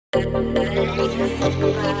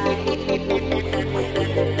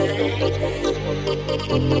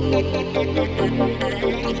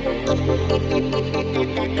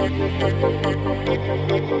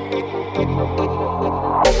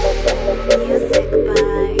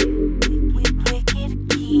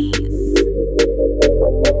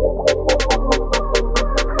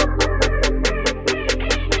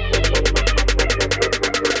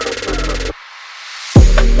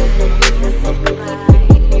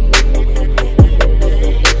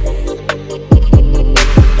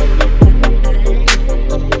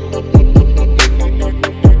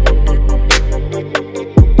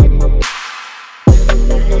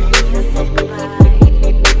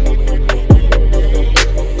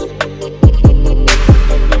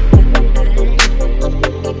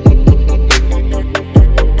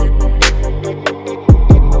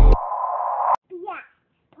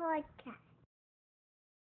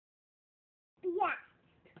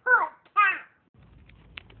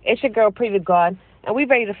It's your girl, Pretty God, and we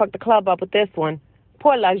ready to fuck the club up with this one.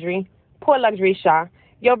 Poor Luxury Shaw.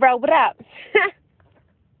 Yo, bro, what up?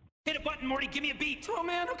 Hit a button, Morty, give me a beat. Oh,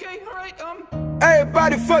 man, okay, all right,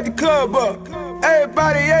 Everybody fuck the club up.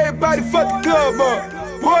 Everybody fuck the club up.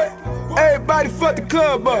 What? Everybody fuck the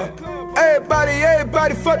club up.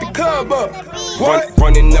 Everybody fuck the club up. What?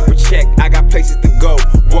 Running up a check, I got places to go.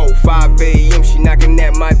 Whoa, 5 a.m., she knocking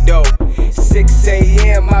at my door. 6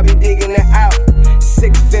 a.m., I be digging her out.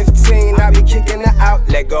 6:15, I be kicking her out.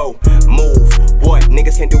 Let go, move. What?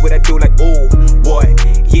 Niggas can't do what I do like ooh. What?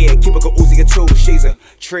 Yeah, keep a good Uzi or two. She's a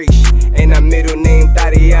Trish, and her middle name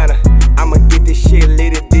Tatiana. I'ma get this shit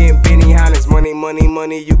lit than Benny Hannes. Money, money,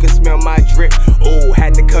 money, you can smell my drip. Ooh,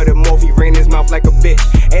 had to cut him off, he ran his mouth like a bitch.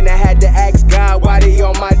 And I had to ask God why they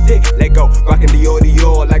on my dick. Let go, rockin'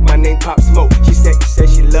 Dior like my name Pop Smoke. She said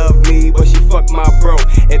she loved me, but she fucked my bro.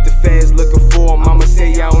 If the feds looking for him, I'ma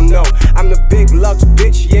say I don't know. I'm the big Lux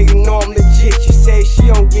bitch, yeah you know I'm legit. She say she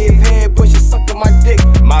don't give head, but she suckin' my dick.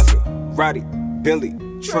 Maserati, Bentley,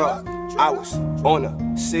 truck. I was on a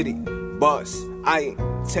city bus. I ain't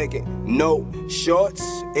taking no shorts.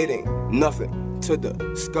 It ain't nothing to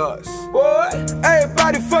discuss. What?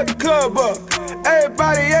 Everybody fuck the club up.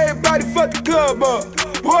 Everybody fuck the club up.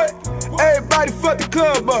 What? Everybody fuck the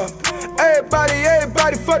club up.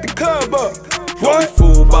 Everybody fuck the club up. What?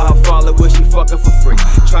 Fooled by her followers, she fucking for free.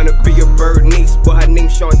 Tryna be a bird niece, but her name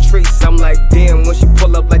Chantrice. I'm like, damn, when she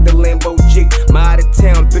pull up like the Lambo G. My out of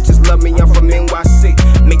town bitches love me, I'm from NYC.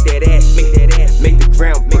 Make that ass, make the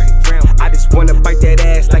ground break. I just wanna bite that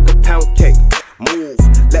ass like a pound cake. Move,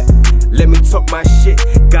 let me talk my shit.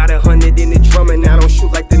 Got 100 in the drum and I don't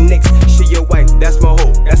shoot like the Knicks. She your wife, that's my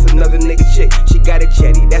hoe, that's another nigga chick. She got a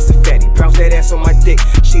jetty, that's a fatty. Bounce that ass on my dick.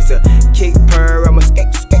 She's a keeper, I'm a skate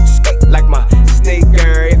like my snake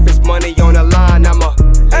girl. If it's money on the line, I'm a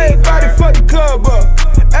everybody fuck the club up.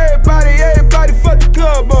 Everybody fuck the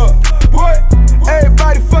club up. What?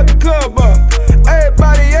 Everybody fuck the club up.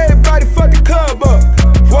 Everybody fuck the club up.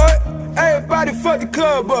 What? Everybody fuck the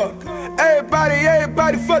club up.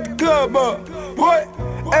 Everybody fuck the club up. What?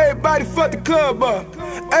 Everybody fuck the club up.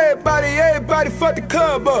 Everybody fuck the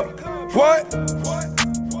club up. What?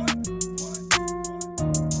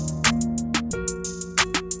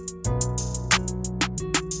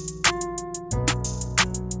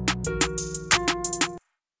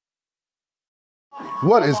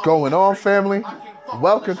 What is going on, family?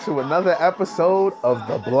 Welcome to another episode of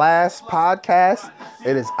the Blast Podcast.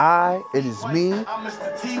 It is me,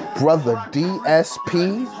 Brother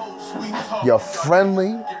DSP, your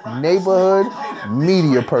friendly neighborhood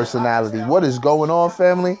media personality. What is going on,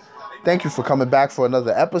 family? Thank you for coming back for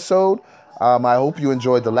another episode. I hope you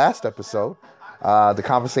enjoyed the last episode, the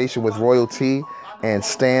conversation with Royalty and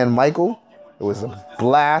Stan Michael. It was a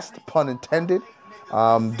blast, pun intended.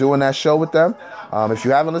 Doing that show with them. If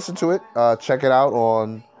you haven't listened to it, check it out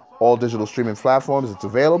on all digital streaming platforms. It's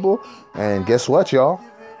available. And guess what, y'all?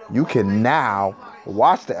 You can now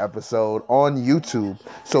watch the episode on YouTube.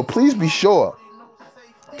 So please be sure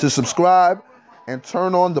to subscribe and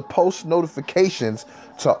turn on the post notifications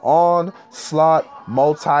to Onslaught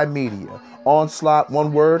Multimedia. Onslaught,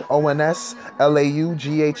 one word, ONSLAUGHT,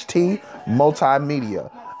 Multimedia.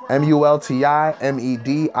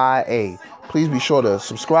 MULTIMEDIA. Please be sure to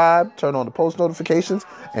subscribe, turn on the post notifications,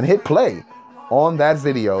 and hit play on that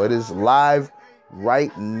video. It is live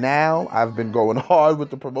right now. I've been going hard with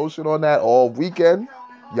the promotion on that all weekend.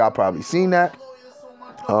 Y'all probably seen that.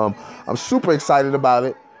 I'm super excited about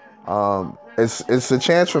it. It's a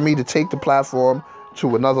chance for me to take the platform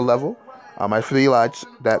to another level. I feel like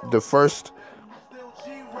that the first...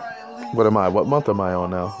 What month am I on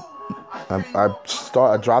now?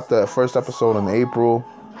 I dropped the first episode in April.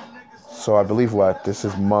 So I believe this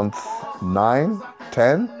is month 9,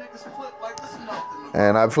 10.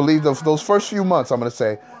 And I believe those first few months, I'm going to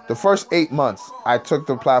say, the first 8 months, I took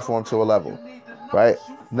the platform to a level, right?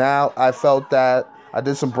 Now I felt that I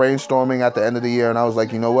did some brainstorming at the end of the year, and I was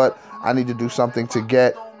like, you know what? I need to do something to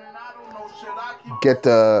get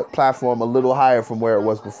the platform a little higher from where it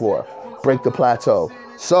was before. Break the plateau.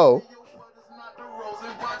 So,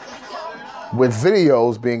 with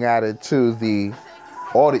videos being added to the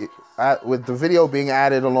audio, with the video being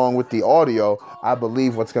added along with the audio, I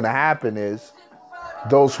believe what's going to happen is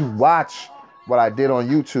those who watch what I did on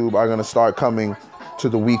YouTube are going to start coming to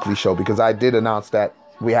the weekly show, because I did announce that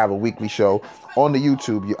we have a weekly show on the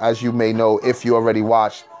YouTube. As you may know, if you already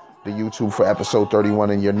watched the YouTube for episode 31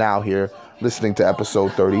 and you're now here listening to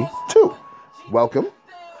episode 32, welcome.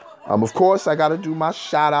 Of course, I got to do my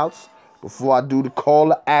shout outs before I do the call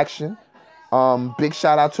to action. Big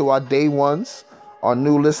shout out to our day ones, our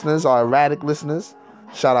new listeners, our erratic listeners.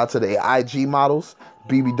 Shout out to the IG models,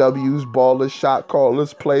 BBWs, ballers, shot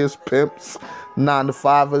callers, players, pimps,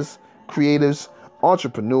 9-to-5ers, creatives,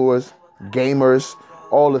 entrepreneurs, gamers,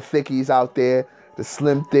 all the thickies out there, the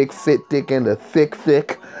slim thick, fit thick, and the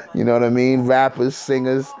thick, you know what I mean? Rappers,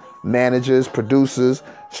 singers, managers, producers,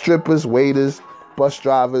 strippers, waiters, bus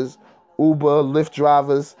drivers, Uber, Lyft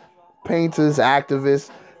drivers, painters,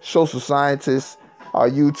 activists, social scientists, our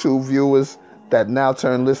YouTube viewers that now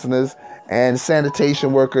turn listeners, and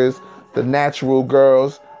sanitation workers, the natural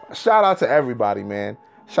girls. Shout out to everybody, man.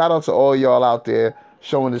 Shout out to all y'all out there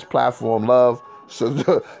showing this platform love.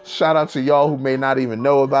 So shout out to y'all who may not even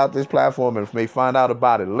know about this platform and may find out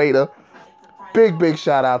about it later. Big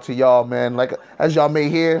shout out to y'all, man. Like, as y'all may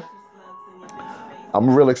hear, I'm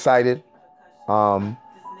real excited. I'm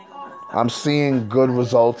seeing good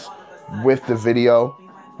results with the video.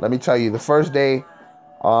 Let me tell you, the first day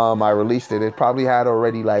I released it, it probably had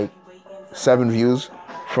already like 7 views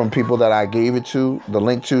from people that I gave it to, the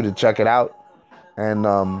link to check it out. And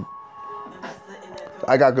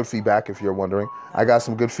I got good feedback, if you're wondering. I got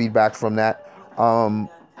some good feedback from that.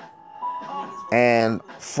 And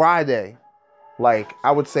Friday, like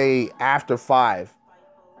I would say after 5,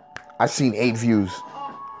 I seen 8 views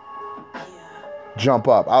jump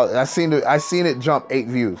up. I seen it jump 8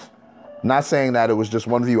 views. Not saying that it was just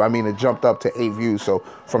 1 view. I mean, it jumped up to 8 views. So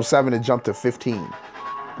from 7, it jumped to 15.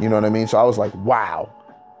 You know what I mean? So I was like, wow,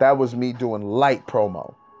 that was me doing light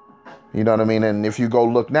promo. You know what I mean? And if you go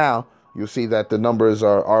look now, you'll see that the numbers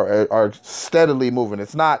are steadily moving.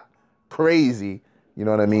 It's not crazy, you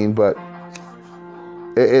know what I mean? But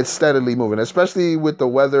it's steadily moving, especially with the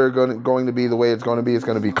weather going to be the way it's going to be. It's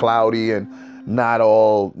going to be cloudy and not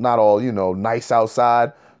all, you know, nice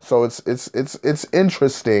outside. So it's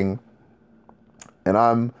interesting. And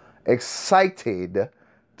I'm excited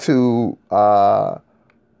to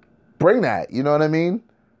bring that, you know what I mean?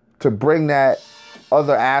 To bring that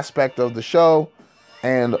other aspect of the show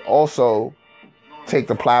and also take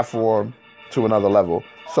the platform to another level.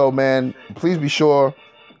 So, man, please be sure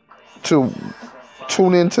to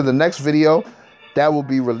tune in to the next video that will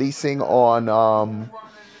be releasing on,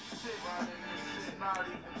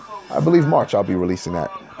 I believe March. I'll be releasing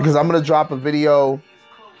that because I'm going to drop a video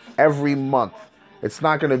every month. It's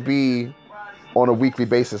not going to be on a weekly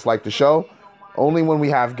basis like the show, only when we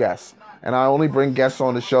have guests. And I only bring guests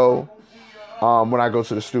on the show when I go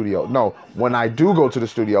to the studio. No, when I do go to the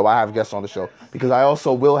studio, I have guests on the show, because I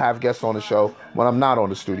also will have guests on the show when I'm not on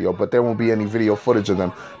the studio, but there won't be any video footage of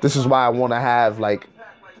them. This is why I want to have like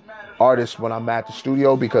artists when I'm at the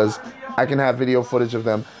studio, because I can have video footage of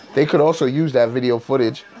them. They could also use that video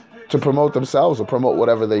footage to promote themselves or promote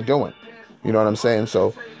whatever they're doing. You know what I'm saying?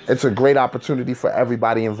 So it's a great opportunity for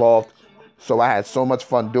everybody involved. So I had so much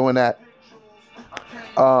fun doing that.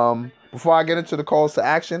 Before I get into the calls to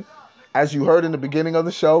action, as you heard in the beginning of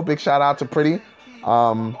the show, big shout out to Pretty.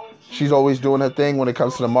 She's always doing her thing when it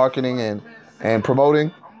comes to the marketing and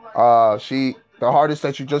promoting. The artist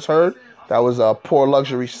that you just heard, that was Poor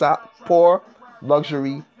Luxury Sha.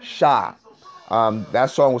 That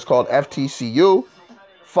song was called FTCU.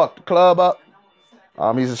 Fuck the club up.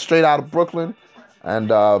 He's straight out of Brooklyn. And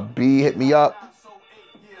B hit me up.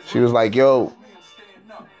 She was like, yo,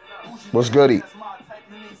 what's goody?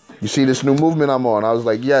 You see this new movement I'm on? I was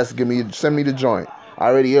like, yes, send me the joint. I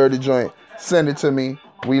already heard the joint. Send it to me.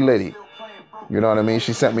 We litty. You know what I mean?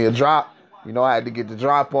 She sent me a drop. You know, I had to get the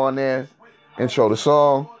drop on there. Intro the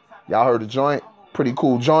song. Y'all heard the joint. Pretty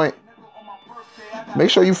cool joint.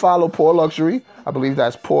 Make sure you follow Poor Luxury. I believe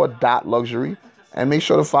that's poor.luxury. And make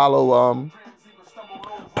sure to follow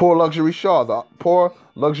Poor Luxury Shaw. The Poor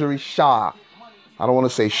Luxury Shaw. I don't want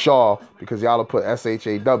to say Shaw because y'all will put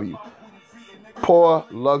SHAW. Poor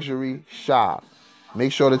Luxury Shop.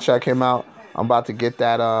 Make sure to check him out. I'm about to get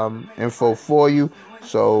that info for you,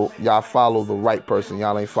 so y'all follow the right person.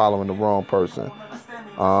 Y'all ain't following the wrong person.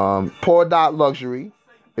 Poor.luxury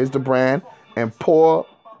is the brand, and Poor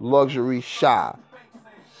Luxury Shop,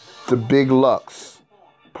 the Big Lux.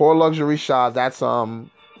 Poor Luxury Shop, that's the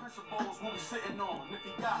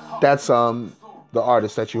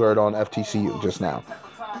artist that you heard on FTCU just now.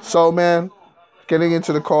 So, man, getting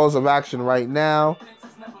into the calls of action right now.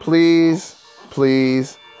 Please,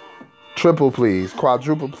 triple please,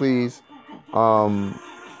 quadruple please,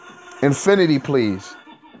 infinity please,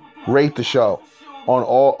 rate the show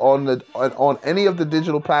on any of the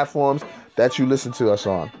digital platforms that you listen to us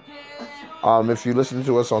on. If you listen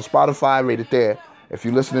to us on Spotify, rate it there. If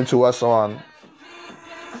you're listening to us on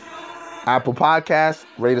Apple Podcasts,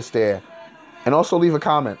 rate us there. And also leave a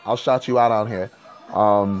comment. I'll shout you out on here.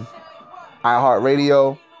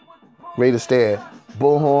 iHeartRadio, rate us there.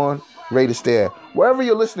 Bullhorn, rate us there. Wherever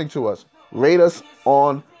you're listening to us, rate us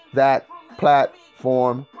on that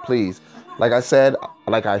platform, please. Like I said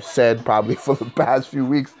probably for the past few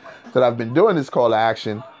weeks that I've been doing this call to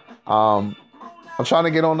action, I'm trying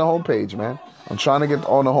to get on the homepage, man. I'm trying to get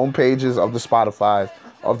on the homepages of the Spotify,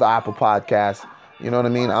 of the Apple Podcasts. You know what I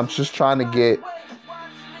mean? I'm just trying to get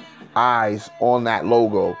eyes on that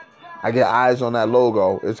logo. I get eyes on that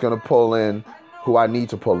logo, it's going to pull in who I need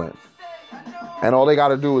to pull in. And all they got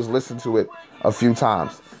to do is listen to it a few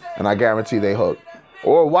times, and I guarantee they hooked.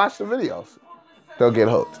 Or watch the videos. They'll get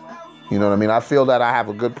hooked. You know what I mean? I feel that I have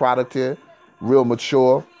a good product here, real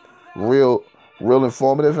mature, real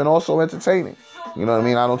informative, and also entertaining. You know what I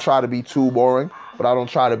mean? I don't try to be too boring, but I don't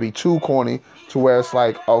try to be too corny to where it's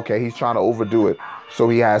like, okay, he's trying to overdo it so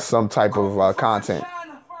he has some type of content.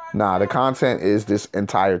 Nah, the content is this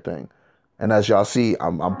entire thing. And as y'all see,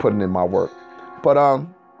 I'm putting in my work. But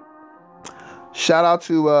shout out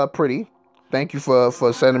to Pretty. Thank you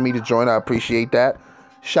for sending me to join. I appreciate that.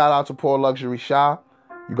 Shout out to Poor Luxury Shop.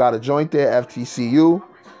 You got a joint there, FTCU.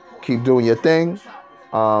 Keep doing your thing.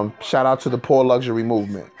 Shout out to the Poor Luxury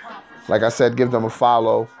movement. Like I said, give them a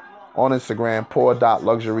follow on Instagram,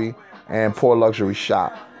 poor.luxury and Poor Luxury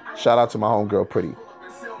Shop. Shout out to my homegirl, Pretty.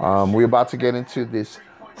 We're about to get into this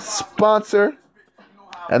sponsor,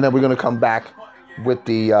 and then we're going to come back with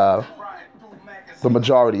the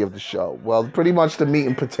majority of the show. Well, pretty much the meat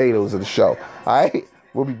and potatoes of the show. All right?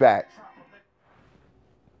 We'll be back.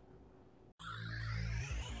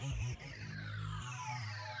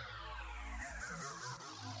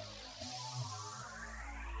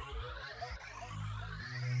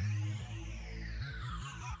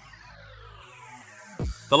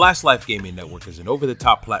 The Last Life Gaming Network is an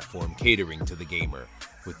over-the-top platform catering to the gamer.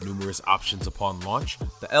 With numerous options upon launch,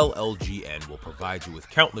 the LLGN will provide you with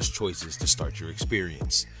countless choices to start your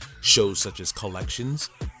experience. Shows such as collections,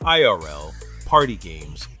 IRL, party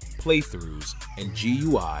games, playthroughs, and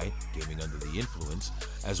GUI, Gaming Under the Influence,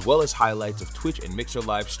 as well as highlights of Twitch and Mixer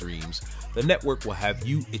live streams. The network will have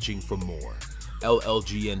you itching for more.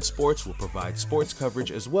 LLGN Sports will provide sports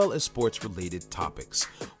coverage as well as sports-related topics.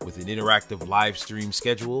 With an interactive live stream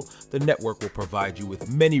schedule, the network will provide you with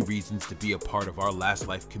many reasons to be a part of our Last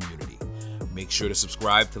Life community. Make sure to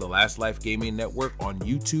subscribe to the Last Life Gaming Network on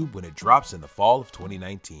YouTube when it drops in the fall of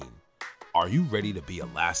 2019. Are you ready to be a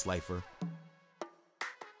Last Lifer?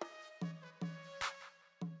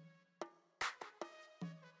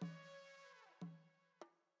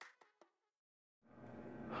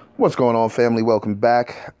 What's going on, family? Welcome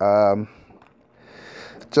back.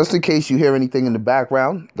 Just in case you hear anything in the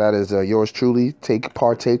background, that is yours truly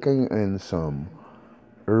partaking in some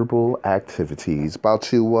herbal activities. About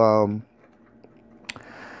to,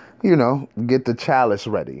 get the chalice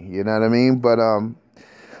ready. You know what I mean? But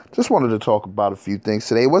just wanted to talk about a few things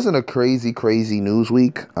today. It wasn't a crazy news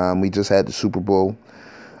week. We just had the Super Bowl.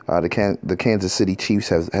 The Kansas City Chiefs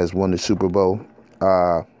has won the Super Bowl.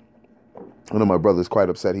 I know my brother's quite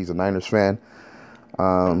upset. He's a Niners fan.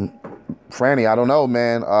 Franny, I don't know,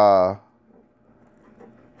 man.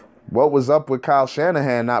 What was up with Kyle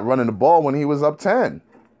Shanahan not running the ball when he was up 10?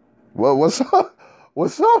 Well, what's up?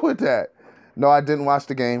 What's up with that? No, I didn't watch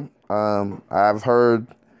the game. I've heard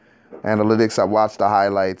analytics. I watched the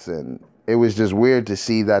highlights, and it was just weird to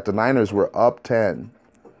see that the Niners were up 10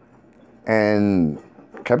 and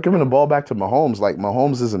kept giving the ball back to Mahomes. Like,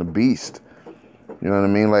 Mahomes isn't a beast. You know what I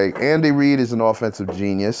mean? Like, Andy Reid is an offensive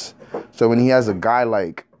genius. So when he has a guy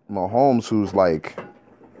like Mahomes who's like,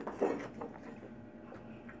 I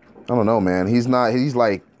don't know, man. He's not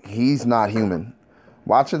human.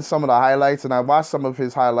 Watching some of the highlights, and I watched some of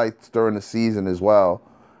his highlights during the season as well.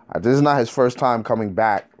 This is not his first time coming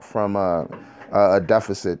back from a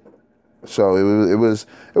deficit So it was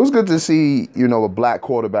good to see, you know, a black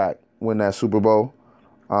quarterback win that Super Bowl.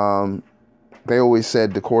 They always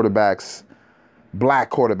said the quarterbacks,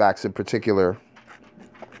 black quarterbacks in particular,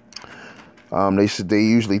 they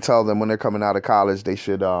usually tell them when they're coming out of college they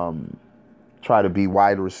should try to be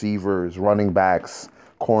wide receivers, running backs,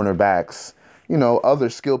 cornerbacks, you know, other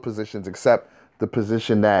skill positions except the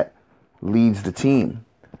position that leads the team.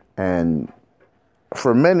 And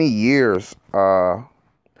for many years,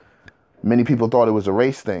 many people thought it was a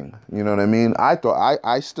race thing. You know what I mean?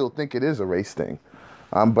 I still think it is a race thing.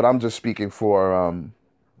 But I'm just speaking for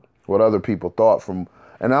what other people thought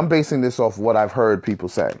and I'm basing this off what I've heard people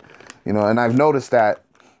say. You know, and I've noticed that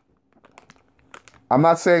I'm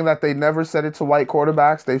not saying that they never said it to white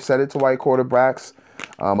quarterbacks. They've said it to white quarterbacks.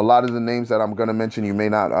 A lot of the names that I'm going to mention you may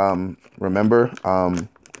not remember.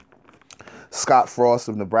 Scott Frost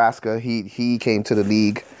of Nebraska, he came to the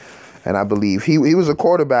league, and I believe he was a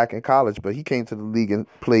quarterback in college, but he came to the league and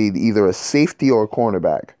played either a safety or a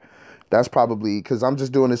cornerback. That's probably because I'm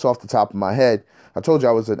just doing this off the top of my head. I told you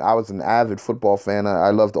I was an avid football fan. I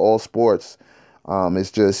loved all sports.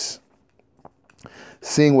 It's just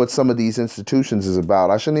seeing what some of these institutions is about.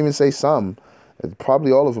 I shouldn't even say some.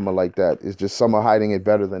 Probably all of them are like that. It's just some are hiding it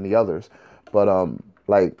better than the others. But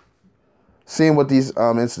like seeing what these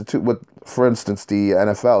for instance, the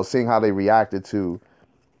NFL, seeing how they reacted to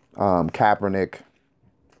Kaepernick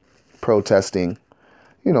protesting,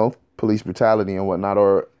 you know, police brutality and whatnot,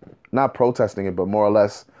 or not protesting it, but more or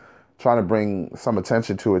less trying to bring some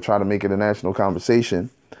attention to it, trying to make it a national conversation.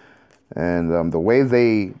 And the way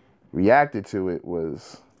they reacted to it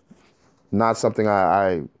was not something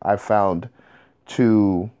I found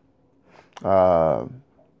too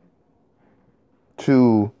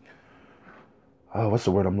what's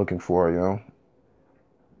the word I'm looking for, you know?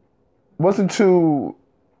 Wasn't too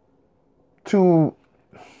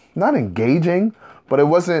not engaging, but it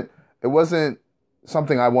wasn't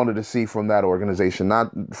something I wanted to see from that organization,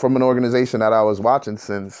 not from an organization that I was watching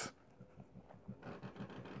since,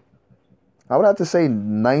 I would have to say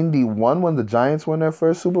 91 when the Giants won their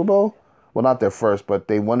first Super Bowl. Well, not their first, but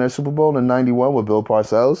they won their Super Bowl in 91 with Bill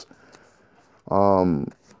Parcells. I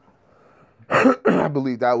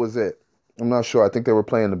believe that was it. I'm not sure. I think they were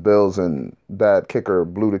playing the Bills and that kicker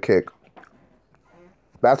blew the kick.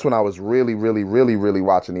 That's when I was really, really, really, really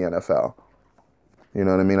watching the NFL. You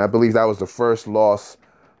know what I mean? I believe that was the first loss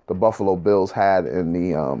the Buffalo Bills had in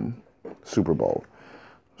the Super Bowl.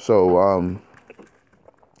 So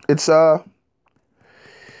it's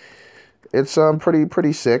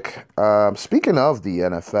pretty sick. Speaking of the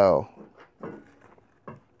NFL,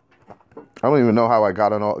 I don't even know how I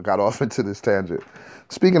got off into this tangent.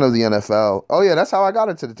 Speaking of the NFL, oh yeah, that's how I got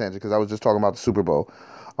into the tangent, because I was just talking about the Super Bowl.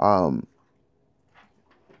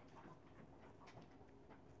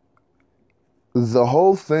 The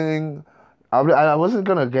whole thing, I wasn't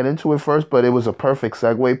going to get into it first, but it was a perfect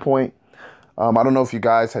segue point. I don't know if you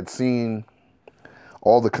guys had seen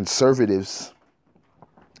all the conservatives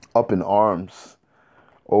up in arms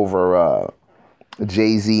over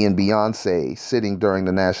Jay-Z and Beyonce sitting during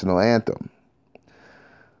the national anthem.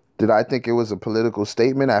 Did I think it was a political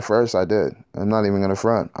statement? At first, I did. I'm not even going to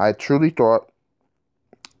front. I truly thought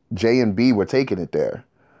J and B were taking it there.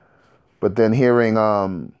 But then hearing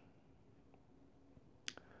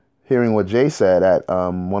what Jay said at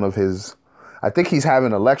one of his, I think he's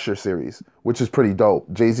having a lecture series, which is pretty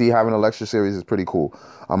dope. Jay-Z having a lecture series is pretty cool.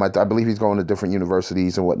 I believe he's going to different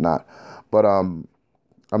universities and whatnot. But I'm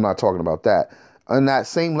not talking about that. In that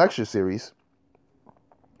same lecture series,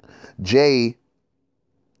 Jay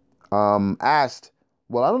asked,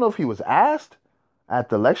 well, I don't know if he was asked at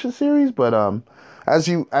the lecture series, but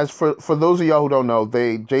for those of y'all who don't know,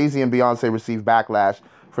 Jay-Z and Beyonce received backlash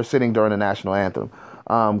for sitting during the national anthem.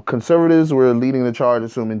 Conservatives were leading the charge,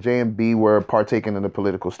 assuming J and B were partaking in a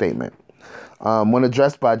political statement. When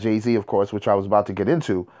addressed by Jay-Z, of course, which I was about to get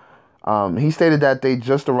into, he stated that they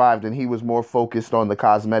just arrived and he was more focused on the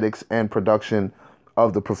cosmetics and production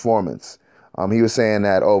of the performance. He was saying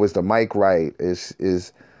that, is the mic right?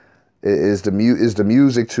 Is the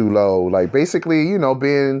music too low? Like, basically, you know,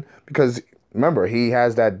 because remember, he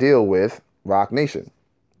has that deal with Roc Nation.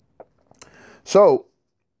 So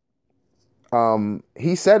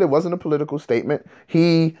he said it wasn't a political statement.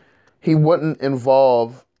 He wouldn't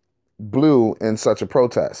involve Blue in such a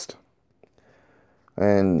protest.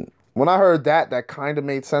 And when I heard that kind of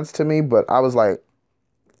made sense to me, but I was like,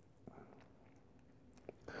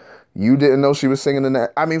 you didn't know she was singing in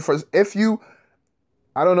that? I mean,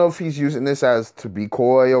 I don't know if he's using this as to be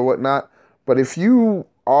coy or whatnot, but if you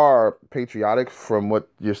are patriotic from what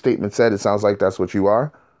your statement said, it sounds like that's what you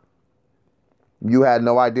are. You had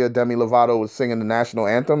no idea Demi Lovato was singing the national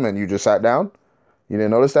anthem and you just sat down? You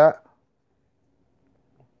didn't notice that?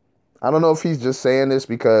 I don't know if he's just saying this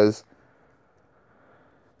because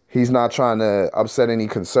he's not trying to upset any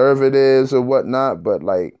conservatives or whatnot, but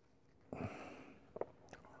like,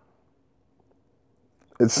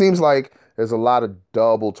 it seems like there's a lot of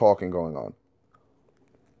double talking going on.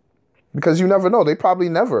 Because you never know. They probably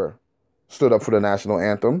never stood up for the national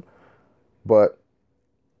anthem, but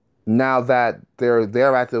now that they're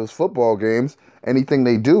there at those football games, anything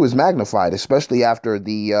they do is magnified, especially after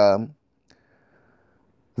the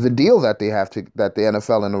deal that they have that the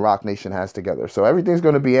NFL and the Rock Nation has together. So everything's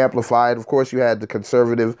going to be amplified. Of course, you had the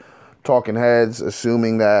conservative talking heads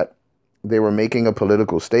assuming that they were making a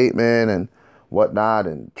political statement and whatnot,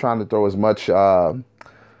 and trying to throw as much,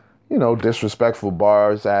 disrespectful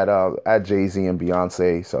bars at Jay-Z and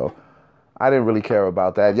Beyonce. So I didn't really care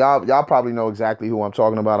about that. Y'all probably know exactly who I'm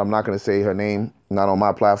talking about. I'm not going to say her name. Not on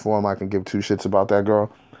my platform. I can give two shits about that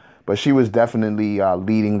girl. But she was definitely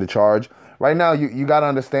leading the charge. Right now, you got to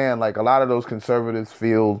understand, like, a lot of those conservatives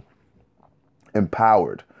feel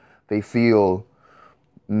empowered. They feel,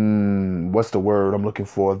 what's the word I'm looking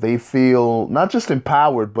for? They feel not just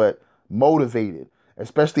empowered, but motivated,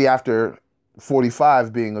 especially after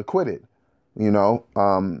 45 being acquitted.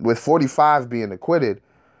 With 45 being acquitted,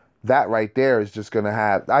 that right there is just going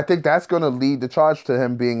to I think that's going to lead the charge to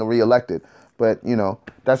him being reelected. But,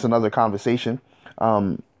 that's another conversation.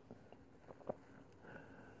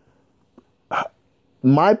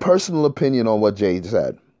 My personal opinion on what Jay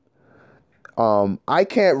said, I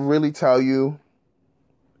can't really tell you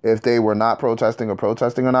if they were not protesting or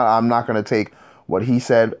not. I'm not going to take what he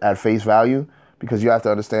said at face value, because you have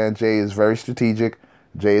to understand Jay is very strategic.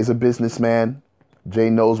 Jay is a businessman. Jay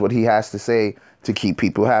knows what he has to say to keep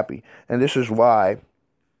people happy. And this is why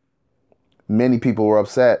many people were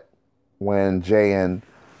upset when Jay and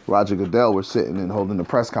Roger Goodell were sitting and holding a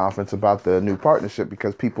press conference about the new partnership,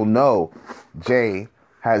 because people know Jay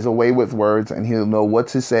has a way with words and he'll know what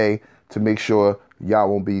to say to make sure y'all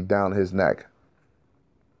won't be down his neck.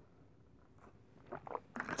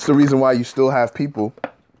 It's the reason why you still have people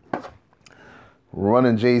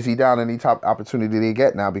running Jay-Z down any top opportunity they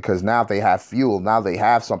get now, because now they have fuel. Now they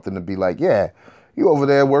have something to be like, yeah, you over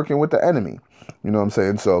there working with the enemy. You know what I'm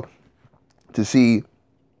saying? So to see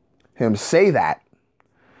him say that,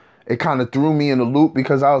 it kind of threw me in a loop,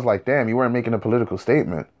 because I was like, damn, you weren't making a political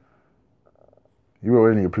statement. You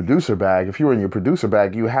were in your producer bag. If you were in your producer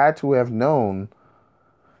bag, you had to have known,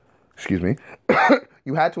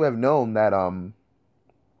 you had to have known that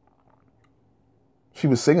she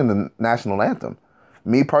was singing the national anthem.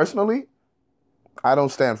 Me personally, I don't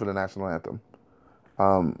stand for the national anthem.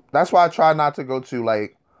 That's why I try not to go to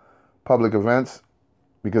like public events,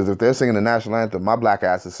 because if they're singing the national anthem, my black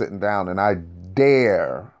ass is sitting down and I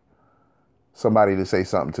dare somebody to say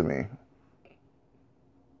something to me.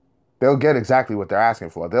 They'll get exactly what they're asking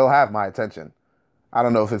for. They'll have my attention. I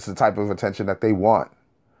don't know if it's the type of attention that they want.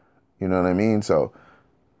 You know what I mean? So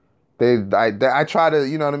I try to,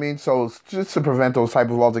 you know what I mean? So it's just to prevent those type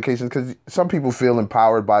of altercations, because some people feel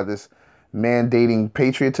empowered by this mandating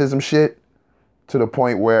patriotism shit to the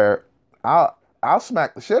point where I'll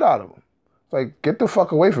smack the shit out of them. Like, get the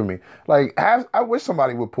fuck away from me. Like, I wish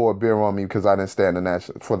somebody would pour a beer on me because I didn't stand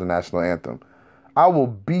for the national anthem. I will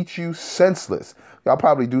beat you senseless. I'll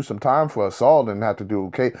probably do some time for assault and have to do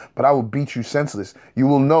okay, but I will beat you senseless. You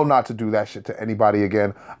will know not to do that shit to anybody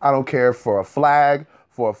again. I don't care for a flag,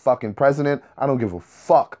 for a fucking president. I don't give a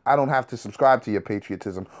fuck. I don't have to subscribe to your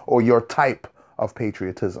patriotism or your type of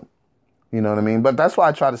patriotism. You know what I mean? But that's why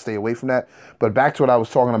I try to stay away from that. But back to what I was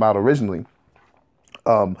talking about originally.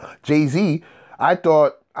 Jay-Z, I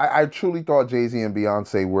truly thought Jay-Z and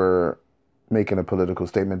Beyonce were making a political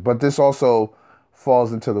statement. But this also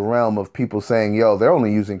falls into the realm of people saying, yo, they're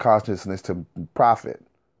only using consciousness to profit.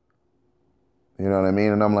 You know what I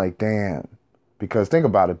mean? And I'm like, damn. Because think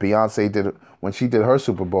about it. Beyonce when she did her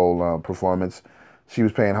Super Bowl performance, she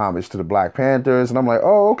was paying homage to the Black Panthers. And I'm like,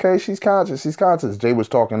 oh, okay, she's conscious. Jay was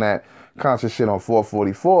talking that conscious shit on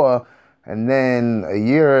 444. And then a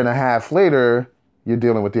year and a half later, you're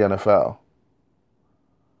dealing with the NFL.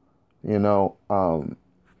 You know,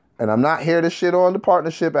 and I'm not here to shit on the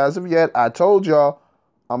partnership as of yet. I told y'all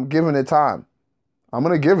I'm giving it time. I'm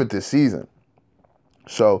going to give it this season.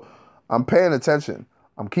 So I'm paying attention.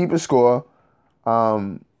 I'm keeping score.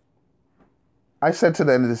 I said to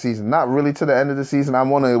the end of the season, not really to the end of the season. I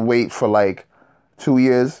want to wait for like 2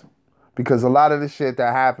 years, because a lot of the shit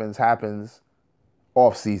that happens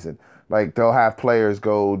off season. Like, they'll have players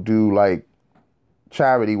go do like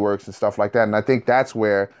charity works and stuff like that. And I think that's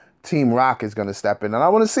where Team Rock is going to step in. And I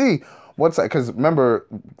want to see what's that? Because remember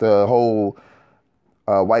the whole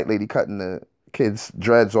white lady cutting the kid's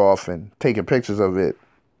dreads off and taking pictures of it,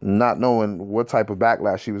 not knowing what type of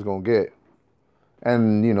backlash she was going to get.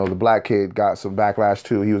 And, you know, the black kid got some backlash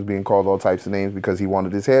too. He was being called all types of names because he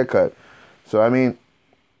wanted his hair cut. So, I mean,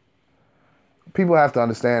 people have to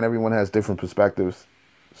understand everyone has different perspectives.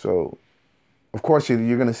 So, of course, you're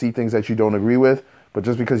going to see things that you don't agree with. But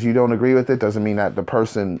just because you don't agree with it doesn't mean that the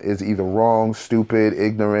person is either wrong, stupid,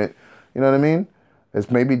 ignorant. You know what I mean? It's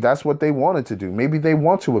maybe that's what they wanted to do. Maybe they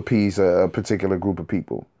want to appease a particular group of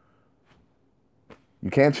people. You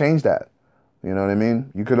can't change that. You know what I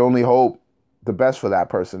mean? You could only hope the best for that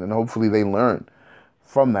person, and hopefully they learn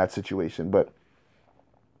from that situation. But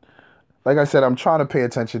like I said, I'm trying to pay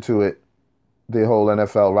attention to it, the whole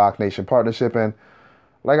NFL Roc Nation partnership. And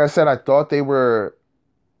like I said, I thought they were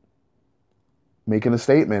making a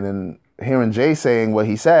statement, and hearing Jay saying what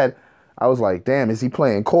he said, I was like, damn, is he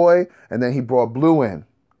playing coy? And then he brought Blue in.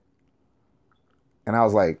 And I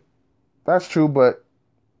was like, that's true, but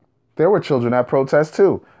there were children at protests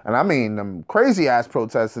too. And I mean, them crazy ass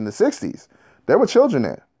protests in the 60s. There were children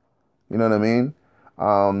there. You know what I mean?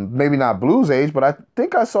 Maybe not Blue's age, but I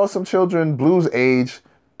think I saw some children Blue's age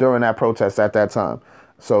during that protest at that time.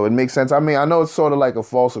 So it makes sense. I mean, I know it's sort of like a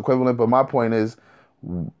false equivalent, but my point is,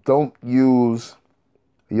 don't use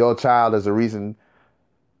your child as a reason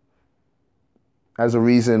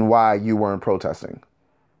why you weren't protesting.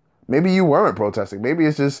 Maybe you weren't protesting. Maybe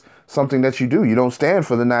it's just something that you do. You don't stand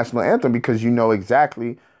for the national anthem because you know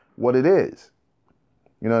exactly what it is.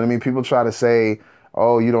 You know what I mean? People try to say,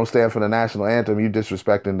 oh, you don't stand for the national anthem. You're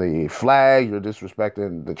disrespecting the flag. You're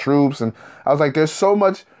disrespecting the troops. And I was like, there's so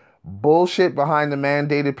much bullshit behind the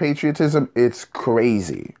mandated patriotism. It's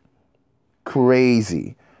crazy.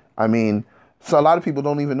 Crazy. I mean, so a lot of people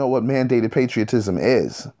don't even know what mandated patriotism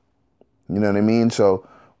is. You know what I mean? So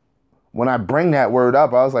when I bring that word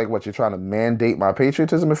up, I was like, what, you're trying to mandate my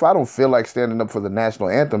patriotism? If I don't feel like standing up for the national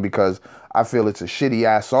anthem because I feel it's a shitty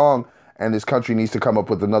ass song and this country needs to come up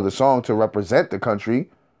with another song to represent the country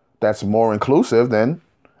that's more inclusive, then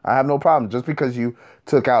I have no problem. Just because you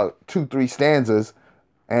took out 2-3 stanzas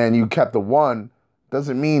and you kept the one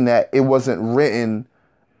doesn't mean that it wasn't written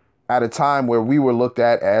at a time where we were looked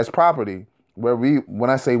at as property. Where when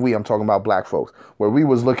I say we, I'm talking about black folks, where we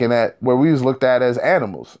was looked at as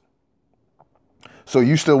animals. So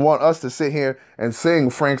you still want us to sit here and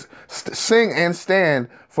sing and stand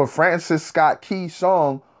for Francis Scott Key's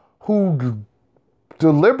song, who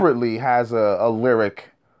deliberately has a lyric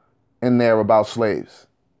in there about slaves.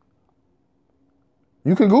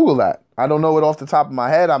 You can Google that. I don't know it off the top of my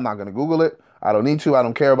head. I'm not going to Google it. I don't need to. I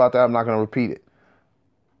don't care about that. I'm not going to repeat it.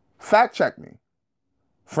 Fact check me.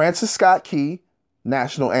 Francis Scott Key,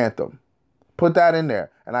 National Anthem. Put that in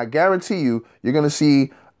there. And I guarantee you, you're going to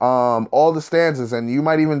see all the stanzas. And you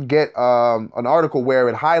might even get an article where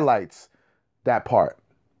it highlights that part.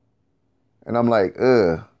 And I'm like,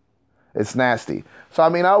 ugh, it's nasty. So, I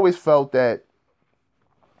mean, I always felt that,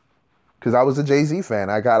 because I was a Jay-Z fan.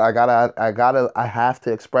 I have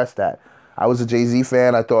to express that. I was a Jay-Z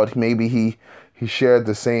fan. I thought maybe he shared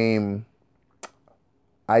the same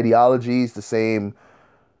ideologies, the same,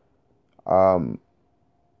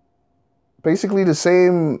 basically the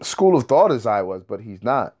same school of thought as I was, but he's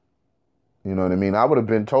not. You know what I mean? I would have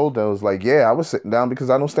been told that. I was like, yeah, I was sitting down because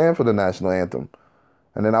I don't stand for the national anthem.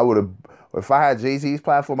 And then I would have, if I had Jay-Z's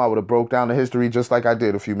platform, I would have broke down the history just like I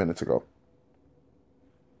did a few minutes ago.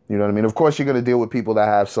 You know what I mean? Of course, you're going to deal with people that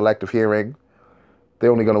have selective hearing.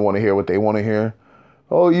 They're only going to want to hear what they want to hear.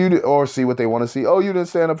 Oh, or see what they want to see. Oh, you didn't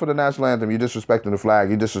stand up for the national anthem. You're disrespecting the flag.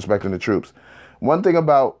 You're disrespecting the troops. One thing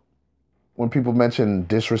about when people mention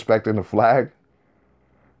disrespecting the flag,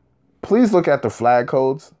 please look at the flag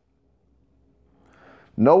codes.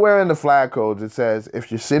 Nowhere in the flag codes it says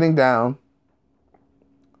if you're sitting down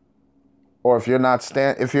or if you're not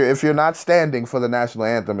standing for the national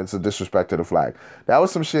anthem, it's a disrespect to the flag. That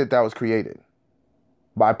was some shit that was created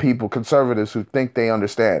by people, conservatives who think they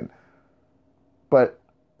understand. But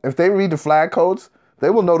if they read the flag codes, they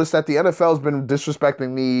will notice that the NFL has been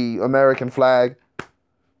disrespecting the American flag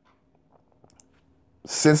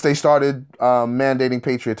since they started mandating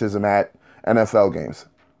patriotism at NFL games.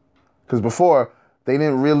 Because before,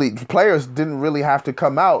 players didn't really have to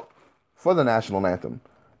come out for the national anthem.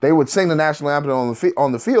 They would sing the national anthem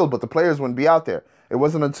on the field, but the players wouldn't be out there. It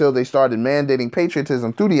wasn't until they started mandating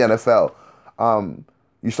patriotism through the NFL,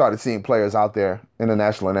 you started seeing players out there in the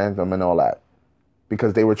national anthem and all that,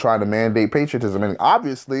 because they were trying to mandate patriotism. And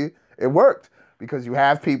obviously, it worked, because you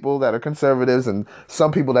have people that are conservatives and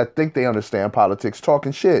some people that think they understand politics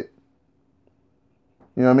talking shit.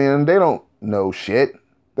 You know what I mean? And they don't know shit.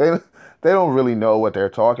 they don't really know what they're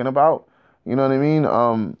talking about. You know what I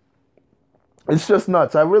mean? It's just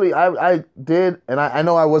nuts. I did, and I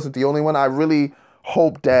know I wasn't the only one. I really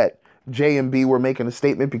hoped that Jay and B were making a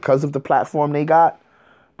statement because of the platform they got.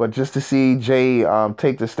 But just to see Jay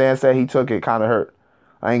take the stance that he took, it kind of hurt.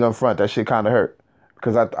 I ain't gonna front. That shit kind of hurt.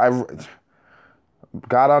 Because I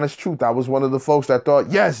God honest truth, I was one of the folks that thought,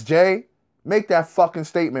 yes, Jay, make that fucking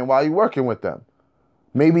statement while you're working with them.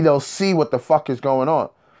 Maybe they'll see what the fuck is going on.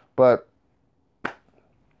 But,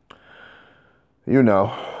 you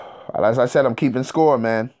know, as I said, I'm keeping score,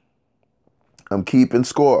 man. I'm keeping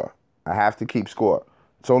score. I have to keep score.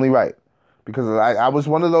 It's only right. Because I was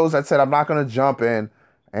one of those that said I'm not going to jump in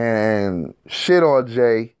and shit on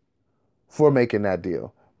Jay for making that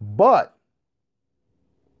deal. But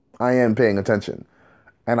I am paying attention.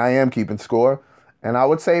 And I am keeping score. And I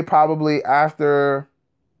would say probably after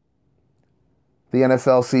the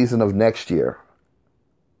NFL season of next year,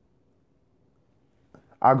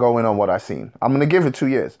 I'll go in on what I've seen. I'm going to give it 2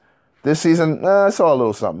 years. This season, I saw a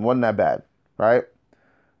little something. Wasn't that bad, right?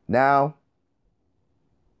 Now,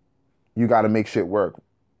 you got to make shit work.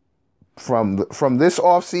 From this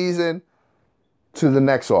offseason to the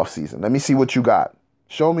next offseason. Let me see what you got.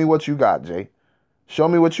 Show me what you got, Jay. Show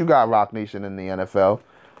me what you got, Rock Nation, in the NFL.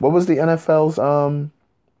 What was the NFL's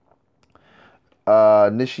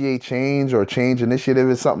initiate change or change initiative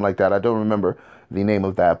or something like that? I don't remember the name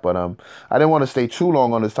of that, but I didn't want to stay too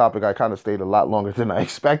long on this topic. I kind of stayed a lot longer than I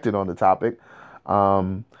expected on the topic.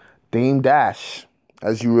 Dame Dash,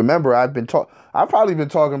 as you remember, I've probably been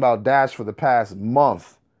talking about Dash for the past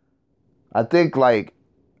month. I think like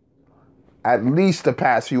at least the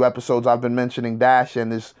past few episodes I've been mentioning Dash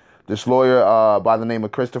and this lawyer by the name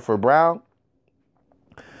of Christopher Brown.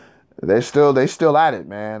 They still at it,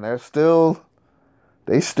 man. They still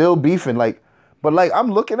beefing. But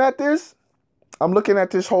I'm looking at this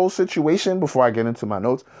whole situation before I get into my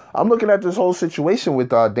notes. I'm looking at this whole situation with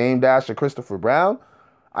Dame Dash and Christopher Brown.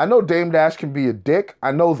 I know Dame Dash can be a dick.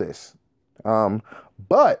 I know this.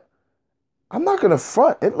 But I'm not going to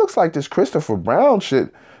front. It looks like this Christopher Brown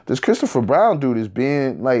dude is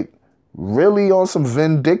being like really on some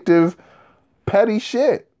vindictive, petty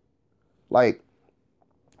shit. Like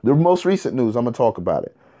the most recent news, I'm going to talk about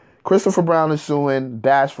it. Christopher Brown is suing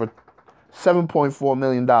Dash for $7.4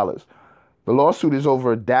 million. The lawsuit is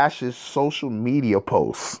over Dash's social media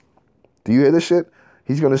posts. Do you hear this shit?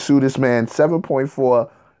 He's going to sue this man $7.4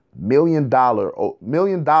 million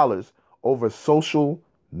over social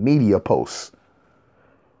media posts.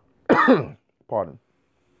 Pardon.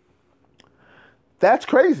 That's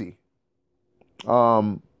crazy.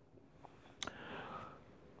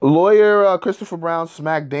 Lawyer Christopher Brown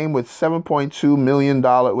smacked Dame with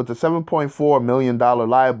 $7.4 million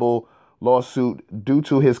liable lawsuit due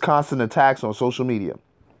to his constant attacks on social media.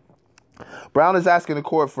 Brown is asking the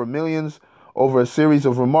court for millions over a series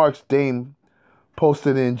of remarks Dame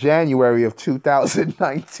posted in January of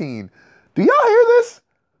 2019. Do y'all hear this?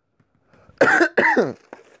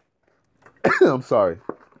 I'm sorry.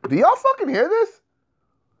 Do y'all fucking hear this?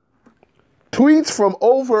 Tweets from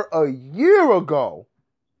over a year ago.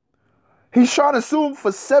 He's trying to sue him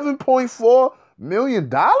for $7.4 million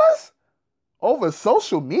over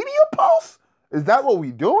social media posts? Is that what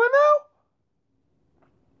we doing now?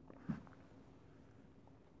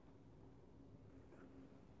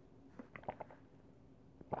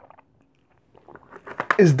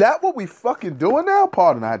 Is that what we fucking doing now?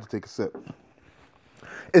 Pardon, I had to take a sip.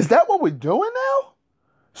 Is that what we're doing now?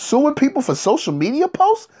 Suing people for social media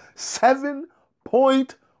posts?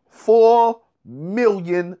 $7.4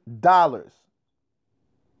 million.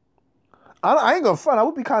 I ain't gonna front. I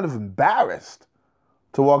would be kind of embarrassed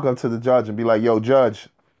to walk up to the judge and be like, yo, judge,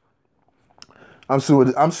 I'm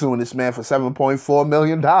suing this man for $7.4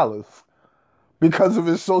 million because of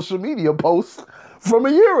his social media posts from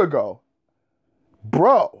a year ago.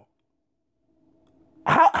 Bro,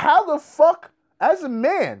 how the fuck, as a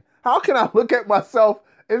man, how can I look at myself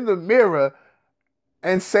in the mirror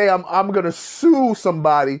and say I'm gonna sue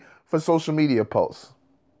somebody for social media posts?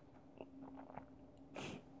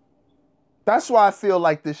 That's why I feel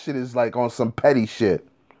like this shit is like on some petty shit.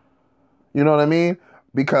 You know what I mean?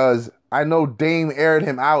 Because I know Dame aired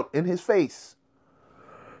him out in his face.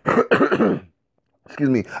 Excuse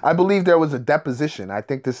me. I believe there was a deposition. I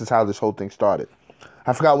think this is how this whole thing started.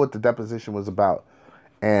 I forgot what the deposition was about.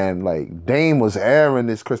 And like Dame was airing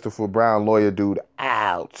this Christopher Brown lawyer dude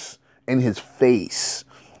out in his face.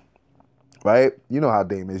 Right? You know how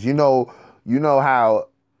Dame is. You know how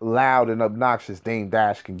loud and obnoxious Dame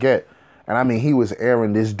Dash can get. And I mean, he was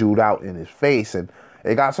airing this dude out in his face. And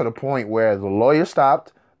it got to the point where the lawyer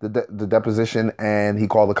stopped the deposition and he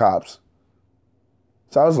called the cops.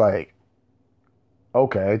 So I was like,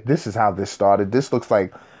 okay, this is how this started. This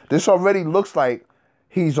already looks like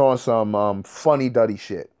he's on some funny duddy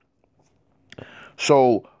shit.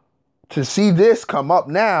 So to see this come up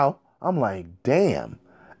now, I'm like, damn.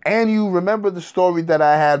 And you remember the story that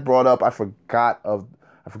I had brought up? I forgot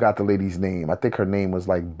the lady's name. I think her name was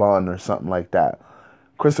like Bun or something like that.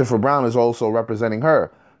 Christopher Brown is also representing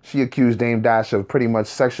her. She accused Dame Dash of pretty much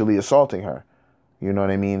sexually assaulting her. You know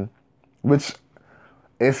what I mean? Which,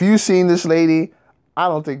 if you've seen this lady, I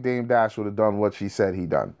don't think Dame Dash would have done what she said he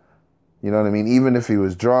done. You know what I mean? Even if he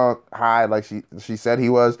was drunk, high, like she said he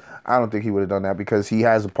was, I don't think he would have done that because he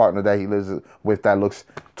has a partner that he lives with that looks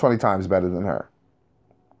 20 times better than her.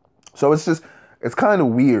 So it's kind of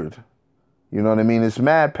weird. You know what I mean? It's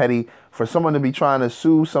mad petty for someone to be trying to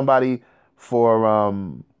sue somebody for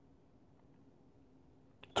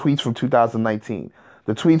tweets from 2019.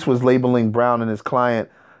 The tweets was labeling Brown and his client,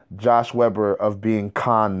 Josh Weber, of being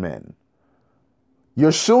con men.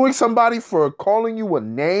 You're suing somebody for calling you a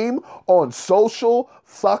name on social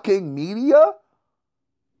fucking media?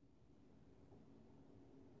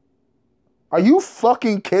 Are you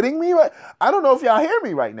fucking kidding me? I don't know if y'all hear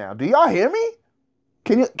me right now. Do y'all hear me?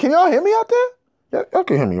 Can y'all hear me out there? Yeah, y'all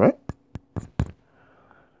can hear me, right?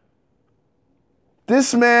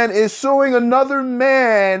 This man is suing another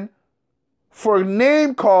man for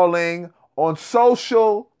name calling on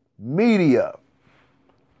social media.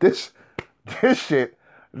 This shit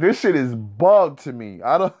is bugged to me.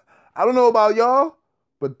 I don't know about y'all,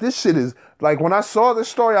 but this shit is like, when I saw this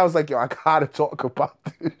story, I was like, yo, I gotta talk about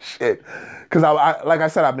this shit. Cause I like I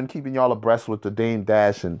said, I've been keeping y'all abreast with the Dame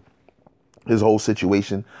Dash and his whole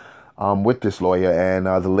situation with this lawyer and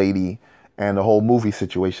the lady and the whole movie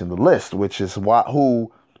situation, The List, which is the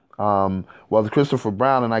Christopher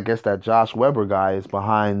Brown and I guess that Josh Weber guy is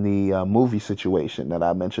behind the movie situation that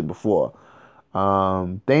I mentioned before.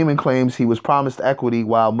 Damon claims he was promised equity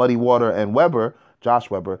while Muddy Water and Josh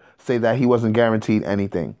Weber, say that he wasn't guaranteed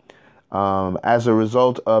anything. As a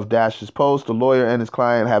result of Dash's post, the lawyer and his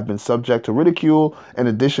client have been subject to ridicule in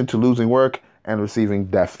addition to losing work and receiving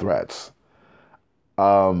death threats.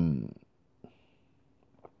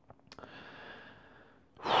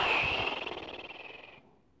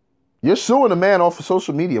 You're suing a man off a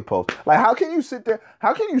social media post. Like, how can you sit there?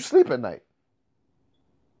 How can you sleep at night?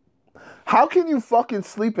 How can you fucking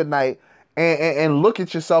sleep at night and look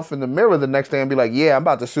at yourself in the mirror the next day and be like, yeah, I'm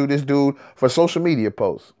about to sue this dude for social media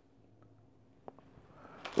posts?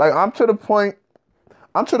 Like, I'm to the point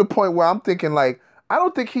where I'm thinking, like, I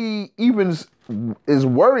don't think he even is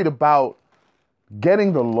worried about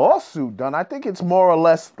getting the lawsuit done. I think it's more or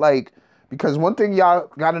less like, because one thing y'all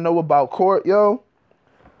got to know about court, yo,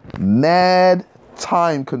 mad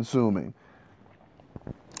time consuming.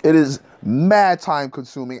 It is mad time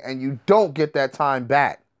consuming, and you don't get that time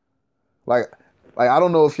back. Like I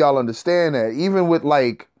don't know if y'all understand that. Even with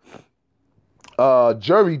like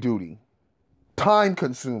jury duty, time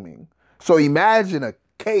consuming. So imagine a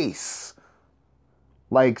case.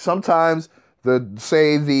 Like sometimes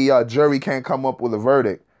the jury can't come up with a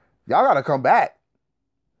verdict. Y'all gotta come back.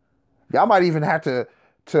 Y'all might even have to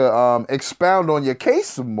expound on your case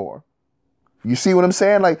some more. You see what I'm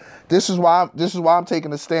saying? Like, this is why I'm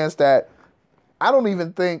taking the stance that I don't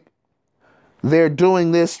even think they're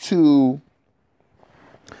doing this to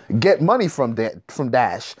get money from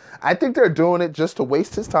Dash. I think they're doing it just to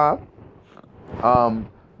waste his time.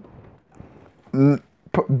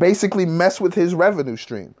 Basically mess with his revenue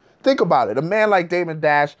stream. Think about it. A man like Damon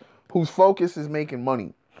Dash, whose focus is making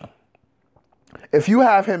money. If you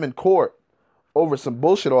have him in court over some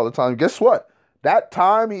bullshit all the time, guess what? That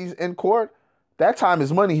time he's in court, that time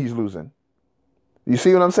is money he's losing. You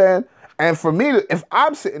see what I'm saying? And for me, if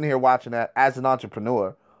I'm sitting here watching that as an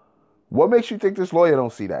entrepreneur, what makes you think this lawyer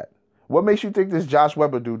don't see that? What makes you think this Josh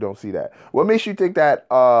Weber dude don't see that? What makes you think that,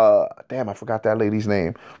 damn, I forgot that lady's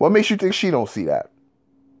name. What makes you think she don't see that?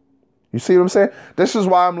 You see what I'm saying? This is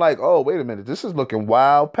why I'm like, oh, wait a minute. This is looking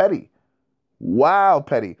wild petty. Wild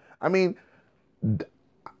petty. I mean,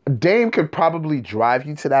 Dame could probably drive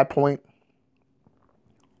you to that point.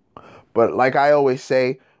 But like I always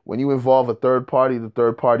say, when you involve a third party, the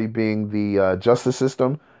third party being the justice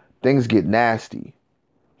system, things get nasty.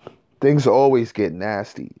 Things always get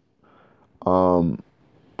nasty.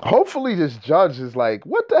 Hopefully this judge is like,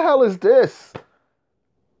 what the hell is this?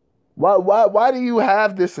 Why do you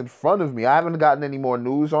have this in front of me? I haven't gotten any more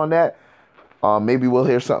news on that. Maybe we'll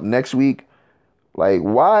hear something next week. Like,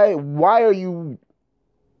 why are you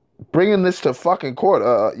bringing this to fucking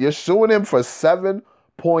court? You're suing him for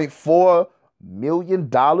 $7.4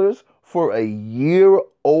 million for a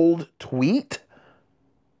year-old tweet?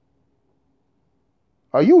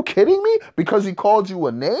 Are you kidding me? Because he called you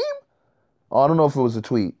a name? Oh, I don't know if it was a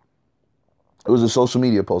tweet. It was a social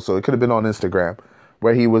media post, so it could have been on Instagram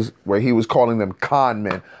where he was calling them con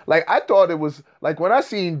men. Like, I thought it was like when I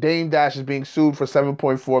seen Dame Dash is being sued for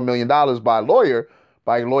 $7.4 million by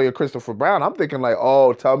lawyer Christopher Brown, I'm thinking like,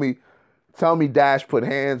 oh, tell me Dash put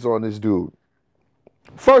hands on this dude.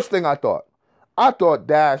 First thing I thought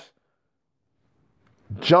Dash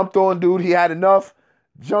jumped on dude, he had enough,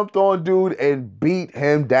 jumped on dude and beat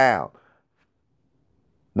him down.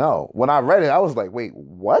 No, when I read it, I was like, wait,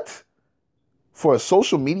 what? For a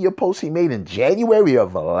social media post he made in January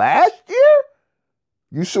of last year?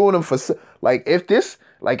 You suing him for, like, if this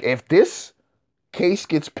case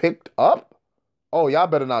gets picked up, oh, y'all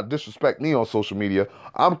better not disrespect me on social media.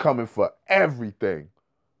 I'm coming for everything.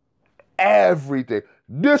 Everything.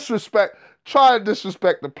 Try to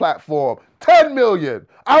disrespect the platform. 10 million.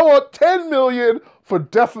 I want 10 million for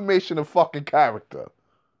defamation of fucking character.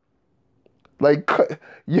 Like,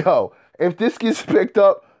 yo, if this gets picked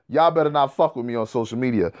up, y'all better not fuck with me on social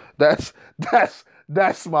media. That's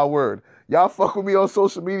my word. Y'all fuck with me on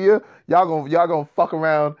social media, y'all gonna fuck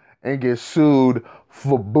around and get sued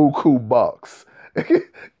for buku bucks.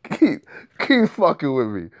 keep fucking with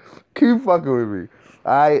me. Keep fucking with me.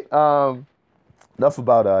 All right. Enough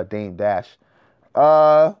about Dame Dash.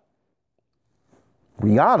 Rihanna.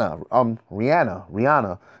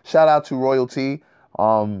 Shout out to Royalty.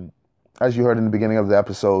 As you heard in the beginning of the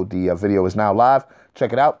episode, the video is now live.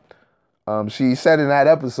 Check it out. She said in that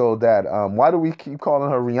episode that, why do we keep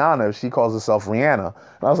calling her Rihanna if she calls herself Rihanna?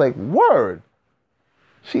 And I was like, word.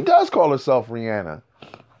 She does call herself Rihanna.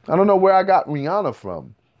 I don't know where I got Rihanna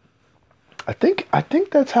from. I think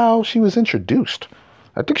that's how she was introduced.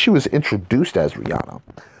 I think she was introduced as Rihanna.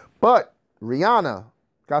 But Rihanna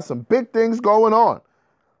got some big things going on.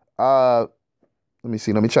 Let me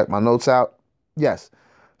see. Let me check my notes out. Yes.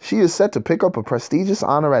 She is set to pick up a prestigious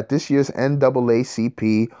honor at this year's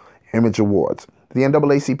NAACP Image Awards. The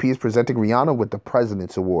NAACP is presenting Rihanna with the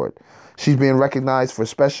President's Award. She's being recognized for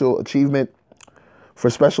special achievements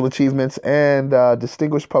and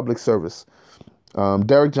distinguished public service.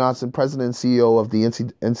 Derek Johnson, President and CEO of the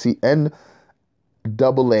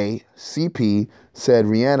NAACP, said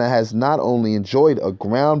Rihanna has not only enjoyed a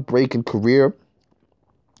groundbreaking career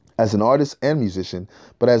as an artist and musician,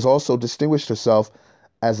 but has also distinguished herself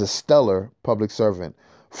as a stellar public servant.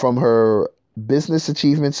 From her business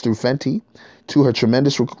achievements through Fenty to her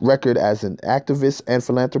tremendous record as an activist and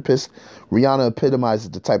philanthropist, Rihanna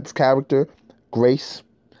epitomizes the type of character, grace,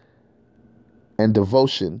 and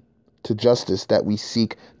devotion to justice that we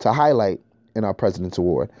seek to highlight in our President's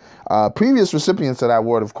Award. Previous recipients of that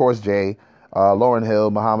award, of course, Jay, Lauryn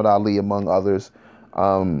Hill, Muhammad Ali, among others.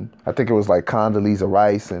 I think it was like Condoleezza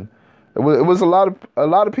Rice, and it was a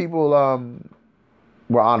lot of people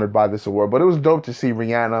were honored by this award. But it was dope to see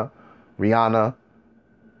Rihanna.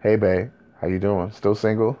 Hey, babe, how you doing? Still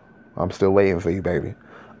single? I'm still waiting for you, baby.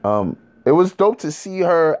 It was dope to see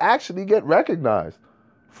her actually get recognized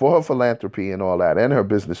for her philanthropy and all that, and her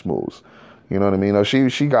business moves. You know what I mean?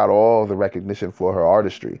 She got all the recognition for her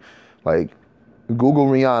artistry. Like, Google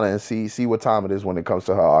Rihanna and see what time it is when it comes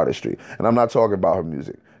to her artistry. And I'm not talking about her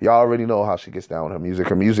music. Y'all already know how she gets down with her music.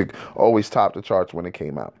 Her music always topped the charts when it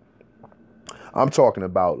came out. I'm talking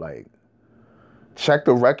about, like, check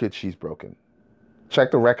the record she's broken.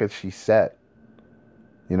 Check the record she set.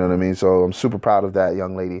 You know what I mean? So I'm super proud of that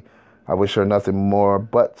young lady. I wish her nothing more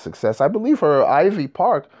but success. I believe her Ivy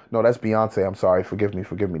Park. No, that's Beyonce. I'm sorry. Forgive me.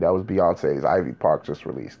 That was Beyonce's Ivy Park just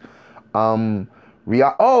released. Oh,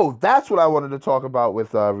 that's what I wanted to talk about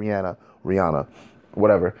with Rihanna.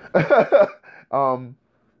 Whatever.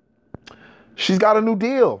 She's got a new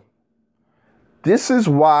deal. This is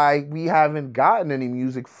why we haven't gotten any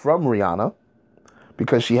music from Rihanna,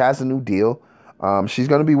 because she has a new deal. She's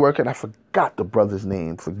going to be working. I forgot the brother's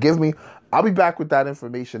name. Forgive me. I'll be back with that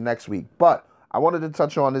information next week. But I wanted to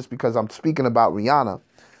touch on this because I'm speaking about Rihanna.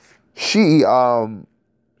 She's going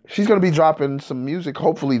to be dropping some music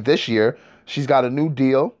hopefully this year. She's got a new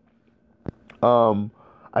deal.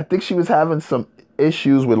 I think she was having some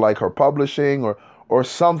issues with like her publishing or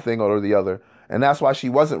something or the other. And that's why she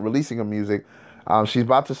wasn't releasing her music. She's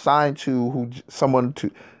about to sign to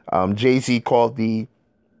Jay-Z called the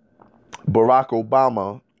Barack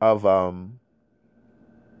Obama of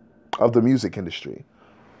the music industry.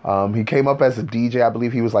 He came up as a DJ. I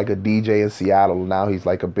believe he was like a DJ in Seattle. Now he's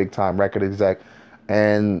like a big time record exec.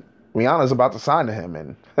 And Rihanna's about to sign to him.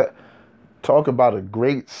 And talk about a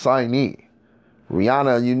great signee.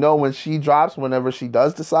 Rihanna, you know, when she drops, whenever she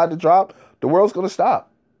does decide to drop, the world's going to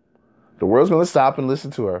stop. The world's going to stop and listen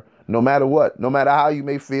to her. No matter what. No matter how you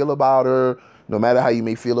may feel about her, No matter how you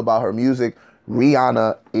may feel about her music,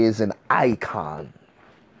 Rihanna is an icon.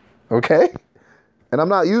 Okay? And I'm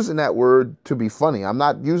not using that word to be funny. I'm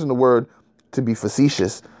not using the word to be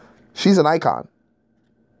facetious. She's an icon.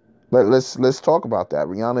 Let's talk about that.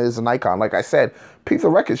 Rihanna is an icon. Like I said, peep the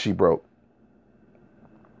record she broke.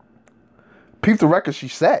 Peep the record she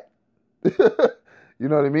set. You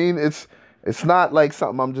know what I mean? It's not like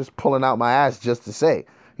something I'm just pulling out my ass just to say,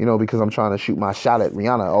 you know, because I'm trying to shoot my shot at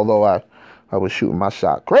Rihanna, although I was shooting my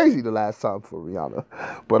shot crazy the last time for Rihanna.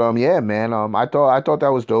 But yeah, man, I thought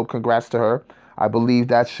that was dope. Congrats to her. I believe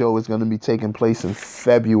that show is going to be taking place in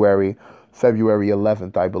February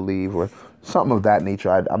 11th, I believe, or something of that nature.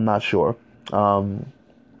 I'm not sure.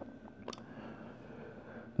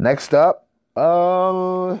 Next up,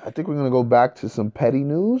 I think we're going to go back to some petty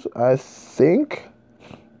news, I think.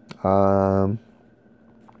 We're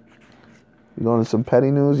going to some petty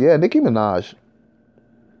news. Yeah, Nicki Minaj.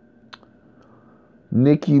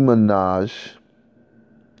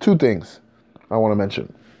 Two things I want to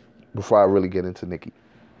mention before I really get into Nicki.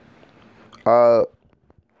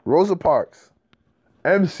 Rosa Parks,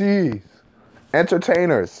 MCs,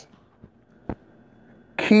 entertainers,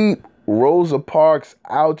 keep Rosa Parks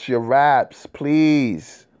out your raps,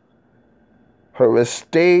 please. Her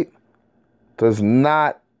estate does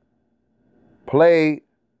not play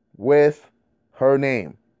with her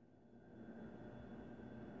name.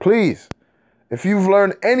 Please, if you've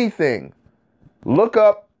learned anything, look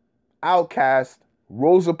up Outkast,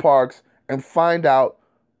 Rosa Parks, and find out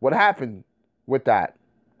what happened with that.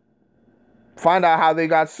 Find out how they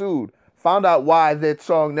got sued. Find out why that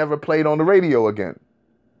song never played on the radio again.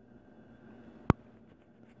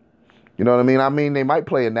 You know what I mean? I mean, they might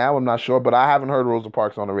play it now, I'm not sure, but I haven't heard Rosa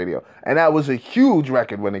Parks on the radio. And that was a huge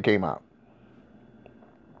record when it came out.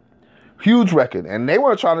 Huge record. And they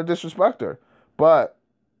weren't trying to disrespect her. But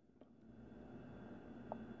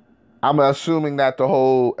I'm assuming that the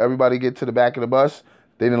whole everybody get to the back of the bus,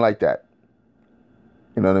 they didn't like that.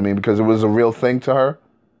 You know what I mean? Because it was a real thing to her.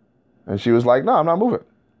 And she was like, no, I'm not moving.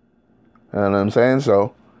 You know what I'm saying?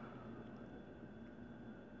 So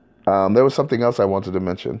there was something else I wanted to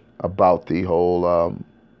mention about the whole,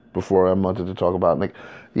 before I wanted to talk about Nick.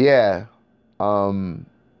 Yeah.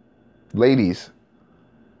 Ladies,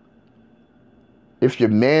 if your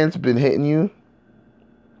man's been hitting you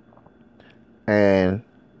and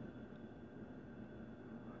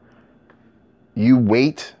you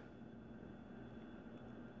wait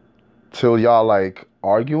till y'all like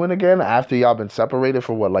arguing again after y'all been separated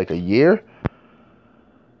for what, like a year,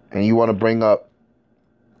 and you want to bring up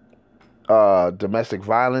domestic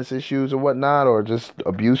violence issues or whatnot, or just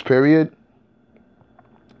abuse, period,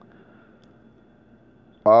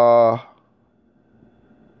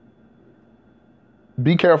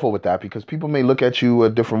 be careful with that, because people may look at you a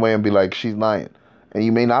different way and be like, she's lying, and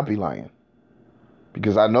you may not be lying.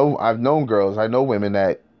 Because I've known girls, I know women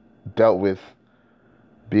that dealt with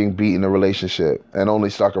being beat in a relationship and only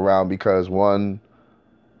stuck around because, one,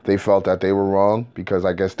 they felt that they were wrong because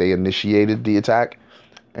I guess they initiated the attack,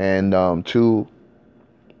 and two,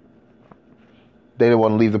 they didn't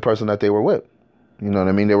want to leave the person that they were with. You know what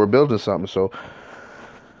I mean? They were building something, so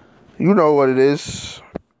you know what it is.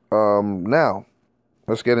 Now,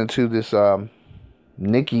 let's get into this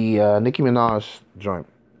Nicki Minaj joint.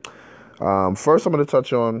 First, I'm going to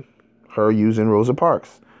touch on her using Rosa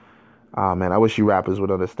Parks. Man, I wish you rappers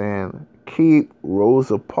would understand. Keep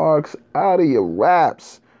Rosa Parks out of your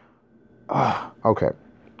raps. Okay.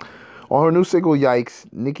 On her new single, Yikes,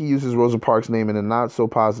 Nicki uses Rosa Parks' name in a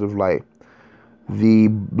not-so-positive light. The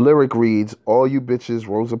lyric reads, all you bitches,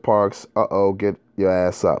 Rosa Parks, get your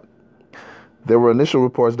ass up. There were initial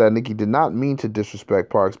reports that Nicki did not mean to disrespect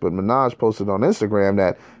Parks, but Minaj posted on Instagram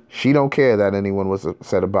that she don't care that anyone was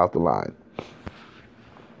upset about the line.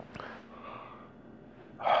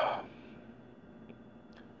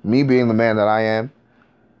 Me being the man that I am,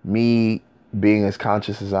 me being as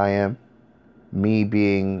conscious as I am, me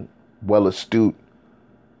being well astute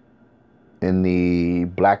in the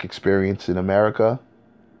black experience in America,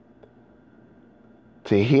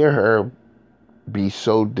 to hear her be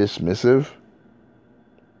so dismissive,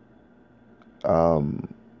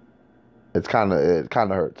 it kind of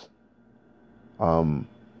hurts.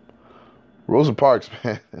 Rosa Parks,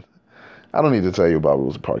 man. I don't need to tell you about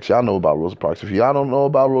Rosa Parks. Y'all know about Rosa Parks. If y'all don't know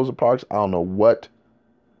about Rosa Parks, I don't know what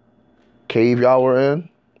cave y'all were in,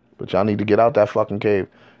 but y'all need to get out that fucking cave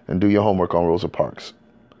and do your homework on Rosa Parks.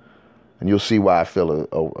 And you'll see why I feel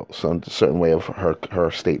a certain way of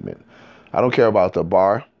her statement. I don't care about the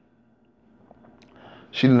bar.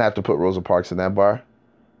 She didn't have to put Rosa Parks in that bar,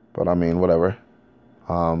 but I mean, whatever.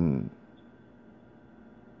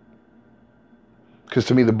 Because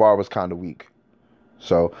to me, the bar was kind of weak.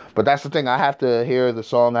 So, but that's the thing. I have to hear the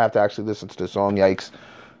song. I have to actually listen to the song, Yikes,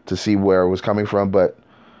 to see where it was coming from. But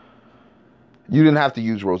you didn't have to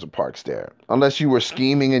use Rosa Parks there. Unless you were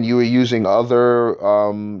scheming and you were using other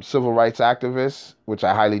civil rights activists, which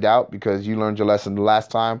I highly doubt, because you learned your lesson the last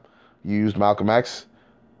time you used Malcolm X.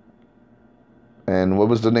 And what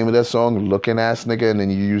was the name of that song? Looking Ass Nigga. And then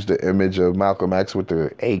you used the image of Malcolm X with the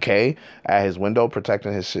AK at his window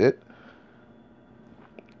protecting his shit.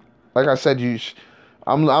 Like I said,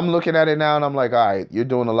 I'm looking at it now and I'm like, all right, you're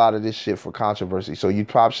doing a lot of this shit for controversy. So you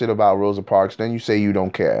pop shit about Rosa Parks, then you say you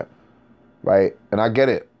don't care, right? And I get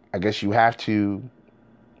it. I guess you have to.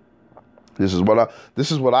 This is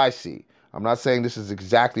what I see. I'm not saying this is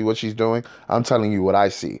exactly what she's doing. I'm telling you what I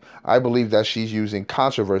see. I believe that she's using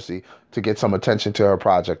controversy to get some attention to her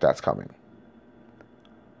project that's coming.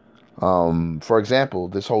 For example,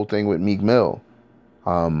 this whole thing with Meek Mill.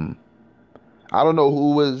 I don't know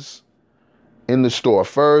who was in the store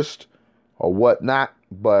first or whatnot,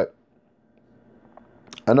 but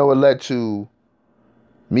I know it led to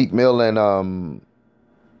Meek Mill and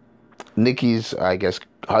Nicki's, I guess,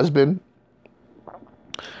 husband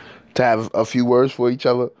to have a few words for each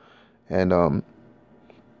other. And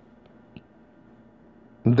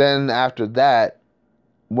then after that,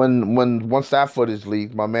 once that footage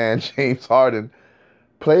leaked, my man James Harden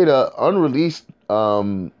played a unreleased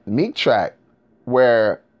Meek track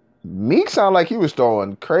where Meek sounded like he was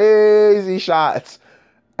throwing crazy shots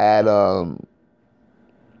at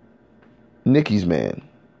Nicki's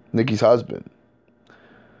husband.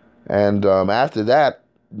 And after that,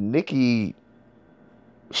 Nicki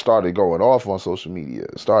started going off on social media,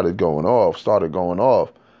 started going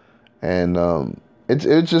off. And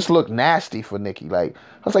it just looked nasty for Nicki. Like,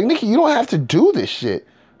 I was like, Nicki, you don't have to do this shit.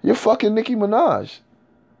 You're fucking Nicki Minaj.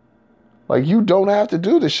 Like, you don't have to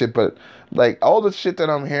do this shit. But, like, all the shit that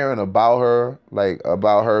I'm hearing about her, like,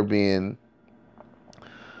 about her being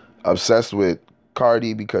obsessed with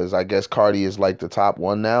Cardi, because I guess Cardi is, like, the top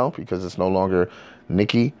one now, because it's no longer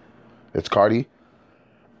Nicki, it's Cardi.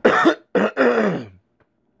 A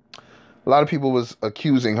lot of people was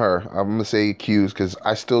accusing her. I'm going to say accused, because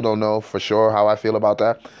I still don't know for sure how I feel about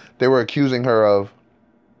that. They were accusing her of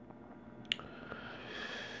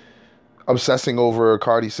obsessing over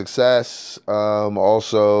Cardi's success,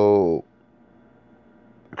 also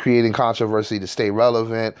creating controversy to stay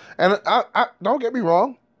relevant. And I don't get me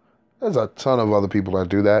wrong, there's a ton of other people that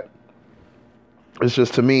do that. It's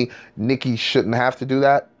just, to me, Nicki shouldn't have to do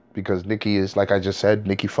that, because Nicki is, like I just said,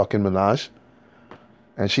 Nicki fucking Minaj.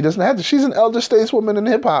 And she doesn't have to. She's an elder stateswoman in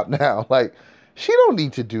hip-hop now. Like, she don't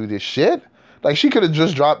need to do this shit. Like, she could have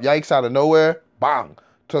just dropped Yikes out of nowhere, bang,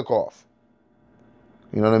 took off.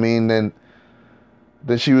 You know what I mean? Then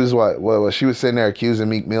she was she was sitting there accusing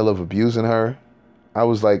Meek Mill of abusing her. I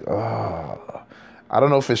was like, oh. I don't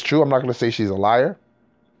know if it's true. I'm not going to say she's a liar.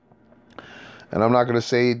 And I'm not going to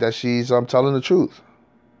say that she's telling the truth.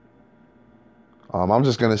 I'm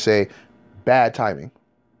just going to say bad timing.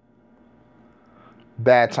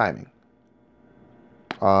 Bad timing.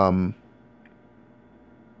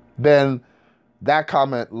 Then that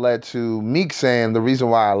comment led to Meek saying the reason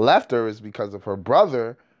why I left her is because of her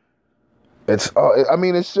brother. It's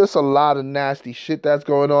just a lot of nasty shit that's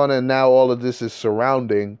going on, and now all of this is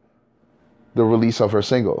surrounding the release of her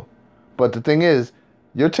single. But the thing is,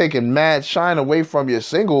 you're taking mad shine away from your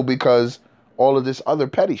single because all of this other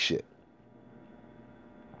petty shit.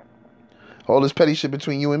 All this petty shit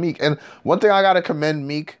between you and Meek. And one thing I gotta commend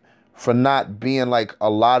Meek for not being like a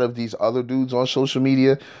lot of these other dudes on social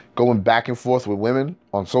media, going back and forth with women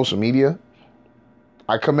on social media.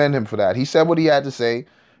 I commend him for that. He said what he had to say,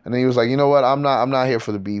 and then he was like, you know what, I'm not here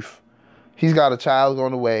for the beef. He's got a child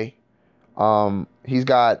on the way. He's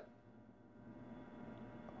got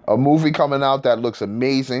a movie coming out that looks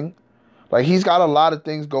amazing. Like, he's got a lot of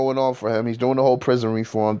things going on for him. He's doing the whole prison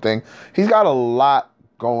reform thing. He's got a lot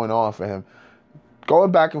going on for him.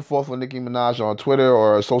 Going back and forth with Nicki Minaj on Twitter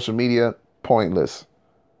or social media, pointless.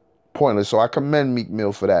 So I commend Meek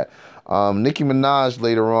Mill for that. Nicki Minaj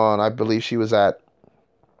later on, I believe she was at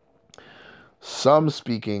some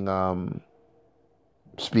speaking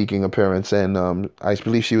appearance, and I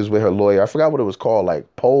believe she was with her lawyer. I forgot what it was called,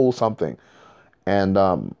 like Pole something.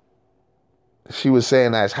 And she was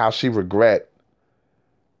saying that's how she regret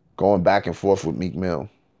going back and forth with Meek Mill.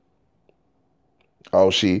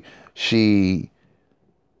 Oh, she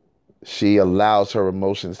allows her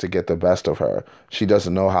emotions to get the best of her. She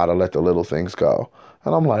doesn't know how to let the little things go.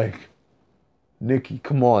 And I'm like, Nicki,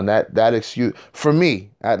 come on. That excuse, for me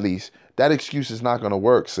at least, that excuse is not going to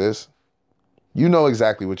work, sis. You know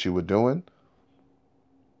exactly what you were doing.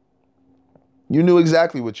 You knew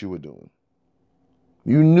exactly what you were doing.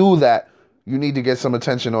 You knew that you need to get some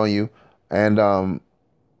attention on you. And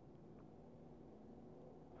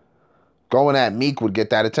going at Meek would get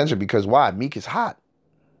that attention because why? Meek is hot.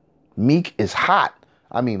 Meek is hot.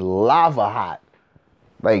 I mean, lava hot.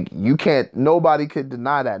 Like, you can't, nobody could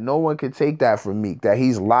deny that. No one could take that from Meek, that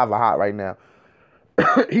he's lava hot right now.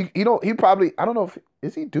 he probably, I don't know if,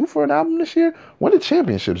 is he due for an album this year? When did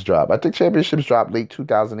Championships drop? I think Championships dropped late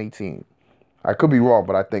 2018. I could be wrong,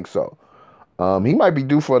 but I think so. He might be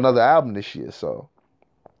due for another album this year, so.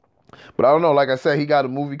 But I don't know. Like I said, he got a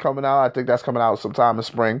movie coming out. I think that's coming out sometime in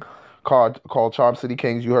spring called Charm City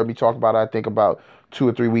Kings. You heard me talk about it, I think, about 2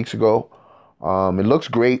 or 3 weeks ago. It looks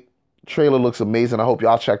great. Trailer looks amazing. I hope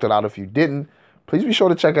y'all checked it out. If you didn't, please be sure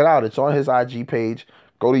to check it out. It's on his IG page.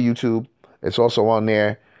 Go to YouTube. It's also on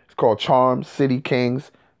there. It's called Charm City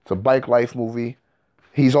Kings. It's a bike life movie.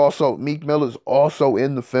 Meek Miller's also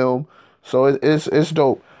in the film. So it's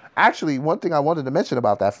dope. Actually, one thing I wanted to mention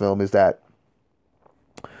about that film is that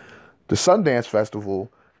the Sundance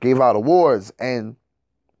Festival gave out awards, and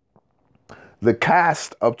the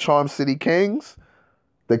cast of Charm City Kings,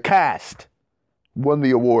 the cast won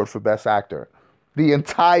the award for Best Actor. The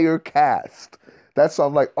entire cast. That's so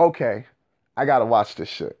I'm like, okay, I gotta watch this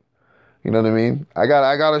shit. You know what I mean? I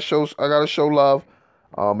gotta show love.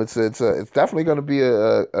 It's definitely gonna be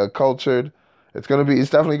a cultured. It's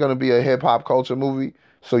definitely gonna be a hip hop culture movie.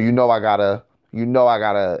 So I gotta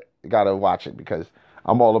watch it because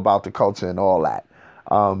I'm all about the culture and all that.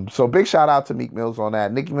 So big shout out to Meek Mills on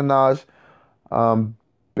that. Nicki Minaj,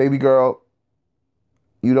 baby girl,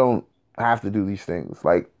 you don't have to do these things.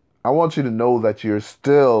 Like, I want you to know that you're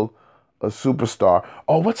still a superstar.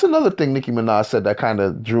 Oh, what's another thing Nicki Minaj said that kind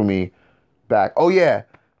of drew me back? Oh yeah,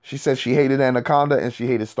 she said she hated Anaconda and she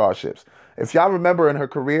hated Starships. If y'all remember in her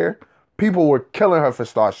career, people were killing her for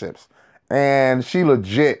Starships, and she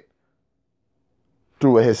legit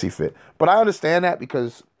threw a hissy fit. But I understand that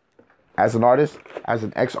because as an artist, as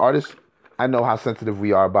an ex-artist, I know how sensitive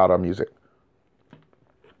we are about our music.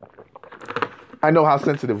 I know how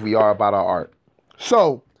sensitive we are about our art.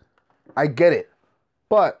 So, I get it.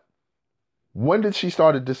 But when did she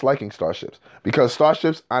start disliking Starships? Because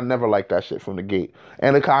Starships, I never liked that shit from the gate.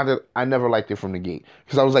 Anaconda, I never liked it from the gate.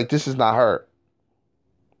 Because I was like, this is not her.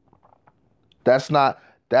 That's not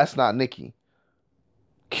Nicki.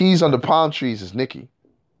 Keys Under Palm Trees is Nicki.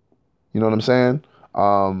 You know what I'm saying?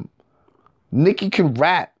 Nicki can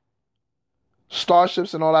rap.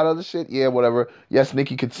 Starships and all that other shit, yeah, whatever. Yes,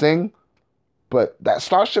 Nicki could sing, but that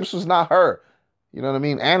Starships was not her. You know what I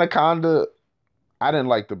mean? Anaconda, I didn't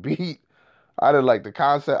like the beat. I didn't like the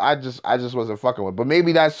concept. I just wasn't fucking with it. But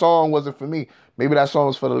maybe that song wasn't for me. Maybe that song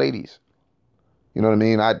was for the ladies. You know what I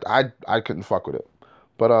mean? I couldn't fuck with it.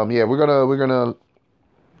 But yeah, we're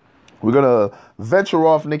gonna venture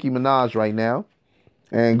off Nicki Minaj right now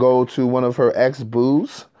and go to one of her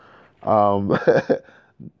ex-boos.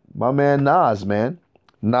 My man Nas, man.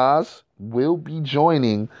 Nas will be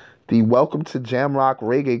joining the Welcome to Jamrock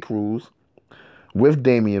Reggae Cruise with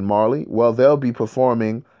Damian Marley. Well, they'll be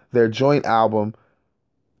performing their joint album,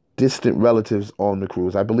 Distant Relatives, on the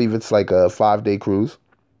cruise. I believe it's like a 5-day cruise.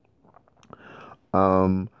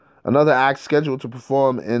 Another act scheduled to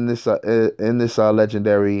perform in this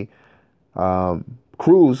legendary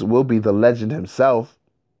cruise will be the legend himself,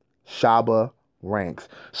 Shabba Ranks.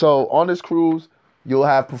 So on this cruise, you'll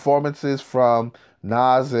have performances from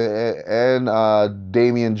Nas and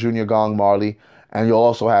Damian Jr. Gong Marley, and you'll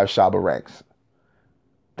also have Shabba Ranks.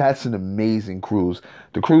 That's an amazing cruise.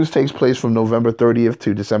 The cruise takes place from November 30th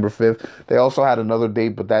to December 5th. They also had another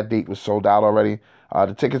date, but that date was sold out already.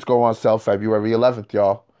 The tickets go on sale February 11th,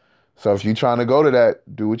 y'all. So if you're trying to go to that,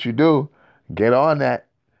 do what you do. Get on that.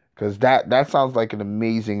 Because that sounds like an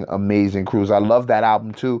amazing, amazing cruise. I love that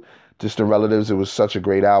album too. Distant Relatives. It was such a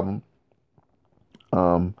great album.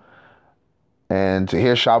 And to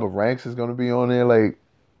hear Shabba Ranks is going to be on there, like,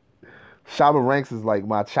 Shabba Ranks is like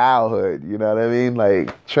my childhood, you know what I mean?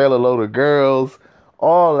 Like, Trailer Load of Girls,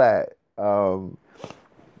 all that.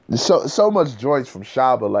 So much joy from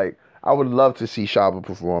Shabba. Like, I would love to see Shabba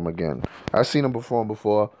perform again. I've seen him perform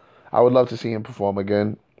before. I would love to see him perform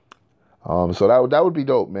again. So that would be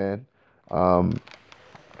dope, man. I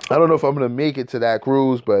don't know if I'm going to make it to that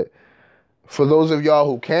cruise, but for those of y'all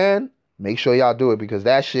who can, make sure y'all do it because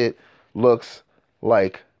that shit looks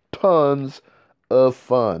like tons of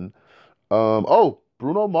fun.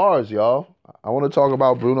 Bruno Mars, y'all. I want to talk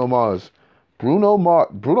about Bruno Mars. Bruno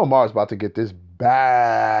Mars about to get this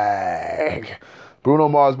bag. Bruno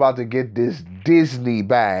Mars about to get this Disney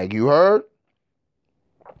bag. You heard?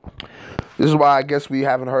 This is why I guess we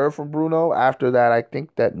haven't heard from Bruno. After that, I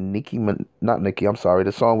think that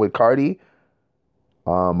the song with Cardi.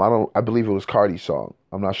 I believe it was Cardi's song.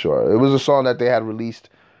 I'm not sure. It was a song that they had released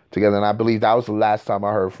together, and I believe that was the last time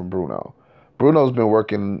I heard from Bruno. Bruno's been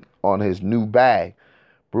working on his new bag.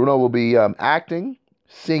 Bruno will be acting,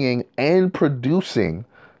 singing, and producing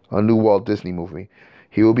a new Walt Disney movie.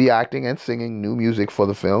 He will be acting and singing new music for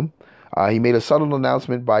the film. He made a subtle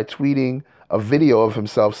announcement by tweeting a video of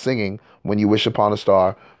himself singing When You Wish Upon a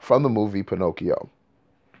Star from the movie Pinocchio.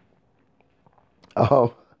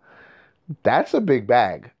 That's a big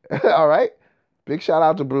bag. All right? Big shout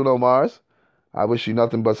out to Bruno Mars. I wish you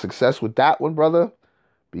nothing but success with that one, brother,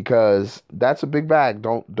 because that's a big bag.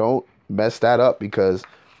 Don't mess that up, because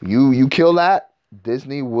you kill that,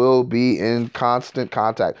 Disney will be in constant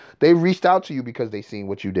contact. They reached out to you because they seen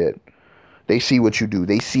what you did. They see what you do.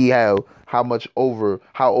 They see how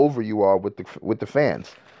over you are with the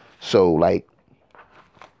fans. So, like,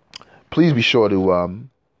 please be sure to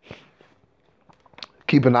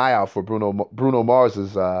keep an eye out for Bruno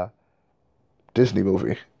Mars's Disney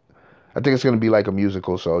movie. I think it's going to be like a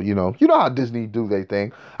musical, so you know how Disney do their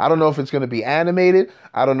thing. I don't know if it's going to be animated.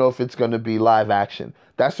 I don't know if it's going to be live action.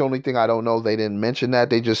 That's the only thing I don't know. They didn't mention that.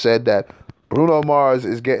 They just said that Bruno Mars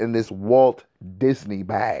is getting this Walt Disney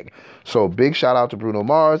bag. So big shout out to Bruno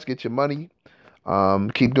Mars. Get your money.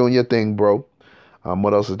 Keep doing your thing, bro.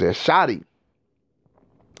 What else is there? Shotty.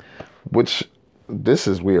 Which, this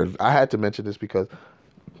is weird. I had to mention this because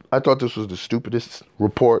I thought this was the stupidest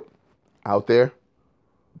report out there.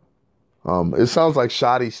 It sounds like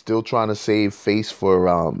Shotty's still trying to save face for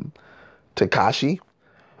Tekashi.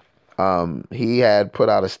 He had put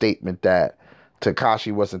out a statement that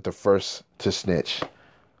Tekashi wasn't the first to snitch.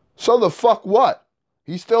 So the fuck what?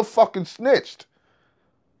 He still fucking snitched.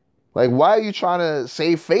 Like, why are you trying to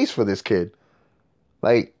save face for this kid?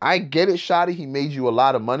 Like, I get it, Shotty. He made you a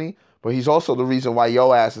lot of money, but he's also the reason why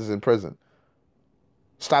your ass is in prison.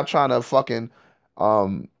 Stop trying to fucking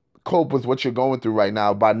cope with what you're going through right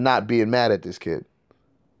now by not being mad at this kid.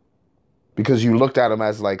 Because you looked at him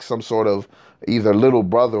as like some sort of either little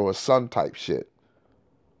brother or son type shit.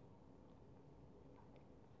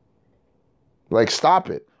 Like, stop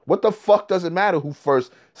it. What the fuck does it matter who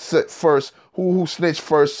who snitched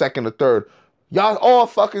first, second, or third? Y'all all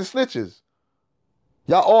fucking snitches.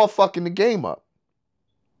 Y'all all fucking the game up.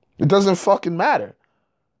 It doesn't fucking matter.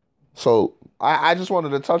 So I just wanted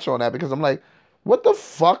to touch on that because I'm like, what the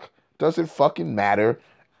fuck does it fucking matter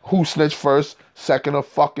who snitched first, second, or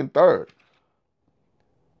fucking third?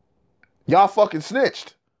 Y'all fucking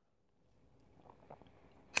snitched.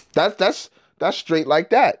 That's straight like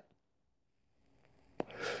that.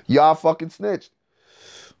 Y'all fucking snitched.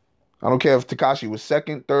 I don't care if Tekashi was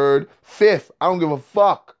second, third, fifth. I don't give a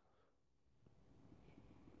fuck.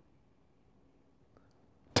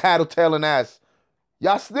 Tattletaling ass.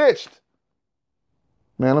 Y'all snitched.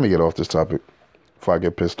 Man, let me get off this topic before I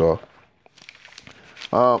get pissed off.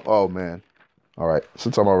 Oh, man. All right.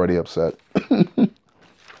 Since I'm already upset,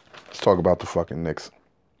 let's talk about the fucking Knicks.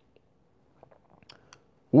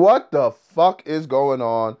 What the fuck is going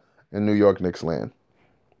on in New York Knicks land?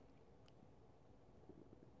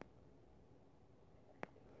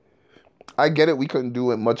 I get it. We couldn't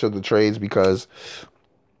do much of the trades because,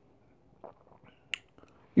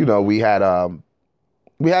 you know, we had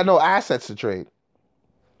no assets to trade.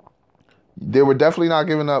 They were definitely not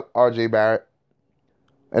giving up R.J. Barrett,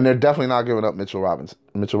 and they're definitely not giving up Mitchell Robinson.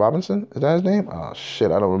 Mitchell Robinson? Is that his name? Oh,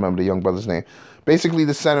 shit. I don't remember the young brother's name. Basically,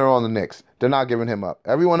 the center on the Knicks. They're not giving him up.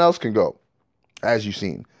 Everyone else can go, as you've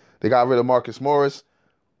seen. They got rid of Marcus Morris.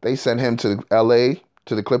 They sent him to L.A.,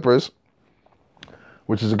 to the Clippers,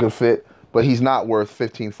 which is a good fit, but he's not worth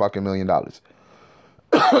 $15 fucking million.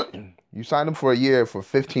 You signed him for a year for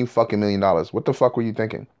 $15 fucking million. What the fuck were you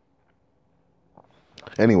thinking?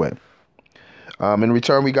 Anyway. In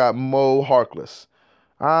return, we got Mo Harkless.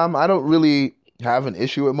 I don't really have an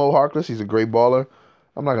issue with Mo Harkless. He's a great baller.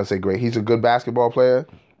 I'm not going to say great. He's a good basketball player.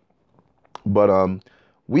 But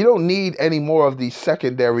we don't need any more of these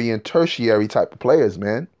secondary and tertiary type of players,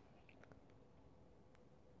 man.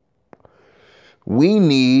 We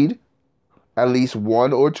need at least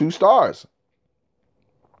 1 or 2 stars.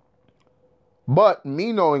 But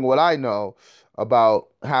me knowing what I know about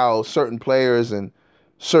how certain players and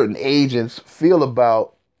certain agents feel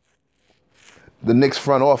about the Knicks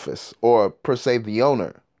front office, or per se the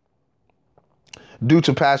owner, due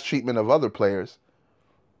to past treatment of other players,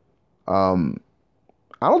 I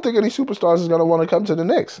don't think any superstars is going to want to come to the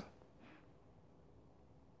Knicks.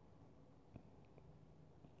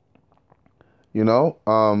 You know,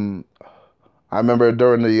 I remember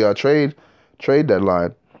during the trade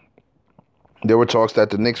deadline, there were talks that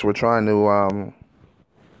the Knicks were trying to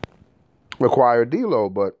require D'Lo,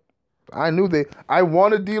 but I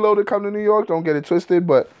wanted D'Lo to come to New York. Don't get it twisted,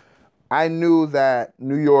 but I knew that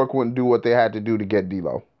New York wouldn't do what they had to do to get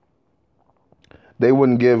D'Lo. They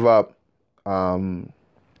wouldn't give up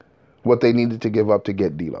what they needed to give up to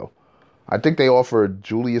get D'Lo. I think they offered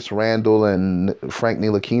Julius Randle and Frank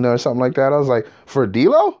Ntilikina or something like that. I was like, for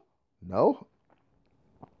D'Lo? No.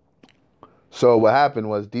 So what happened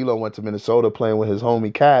was D'Lo went to Minnesota playing with his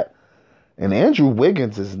homie Cat, and Andrew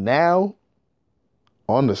Wiggins is now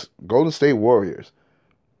on the Golden State Warriors.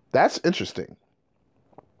 That's interesting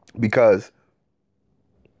because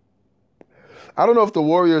I don't know if the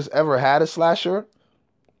Warriors ever had a slasher,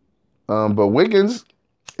 but Wiggins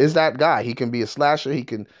is that guy. He can be a slasher. He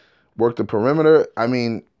can work the perimeter. I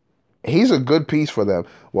mean, he's a good piece for them.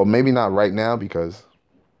 Well, maybe not right now because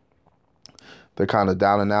they're kind of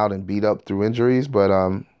down and out and beat up through injuries, but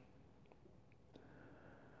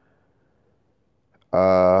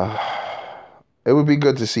it would be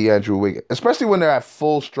good to see Andrew Wiggins, especially when they're at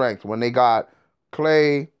full strength, when they got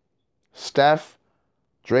Klay, Steph,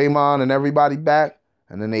 Draymond, and everybody back,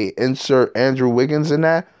 and then they insert Andrew Wiggins in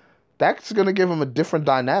that. That's going to give them a different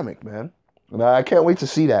dynamic, man. And I can't wait to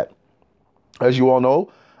see that. As you all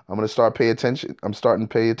know, I'm starting to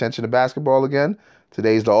pay attention to basketball again.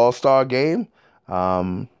 Today's the All-Star game.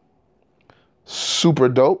 Super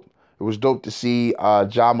dope. It was dope to see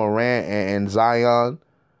Ja Morant and Zion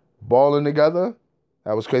balling together.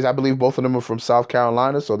 That was crazy. I believe both of them are from South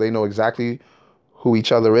Carolina, so they know exactly who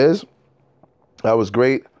each other is. That was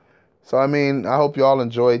great. So, I mean, I hope y'all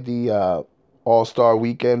enjoyed the All-Star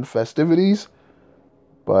weekend festivities.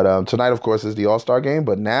 But tonight, of course, is the All-Star game.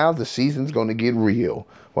 But now the season's going to get real.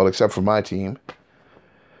 Well, except for my team.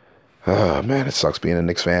 Oh, man, it sucks being a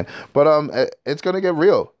Knicks fan. But it's going to get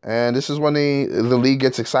real. And this is when the league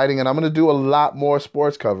gets exciting. And I'm going to do a lot more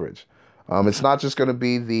sports coverage. It's not just going to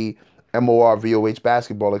be the MOR VOH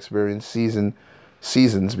basketball experience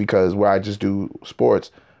seasons because where I just do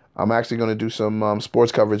sports. I'm actually going to do some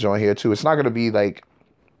sports coverage on here, too. It's not going to be, like,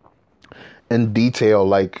 in detail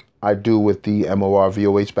like I do with the MOR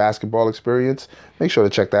VOH basketball experience. Make sure to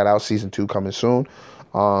check that out. Season 2 coming soon.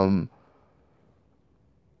 I'm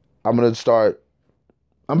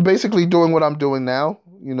basically doing what I'm doing now,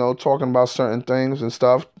 talking about certain things and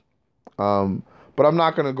stuff. But I'm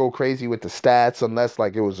not going to go crazy with the stats unless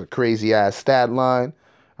like it was a crazy ass stat line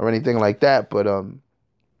or anything like that. But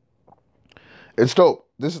it's dope.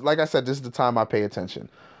 Like I said, this is the time I pay attention.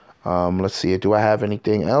 Let's see. Do I have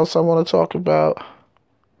anything else I want to talk about?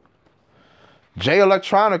 Jay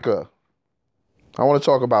Electronica. I want to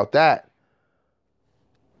talk about that.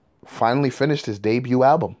 Finally finished his debut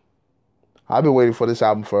album. I've been waiting for this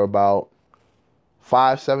album for about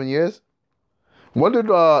 5-7 years. When did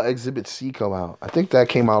Exhibit C come out? I think that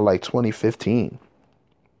came out like 2015.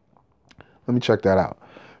 Let me check that out.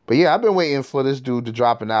 But yeah, I've been waiting for this dude to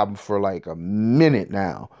drop an album for like a minute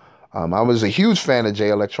now. I was a huge fan of Jay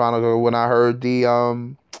Electronica when I heard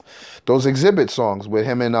those Exhibit songs with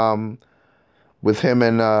him and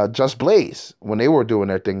Just Blaze when they were doing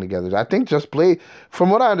their thing together. I think Just Blaze, from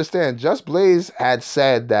what I understand, Just Blaze had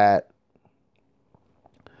said that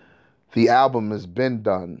the album has been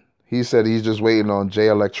done. He said he's just waiting on Jay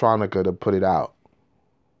Electronica to put it out.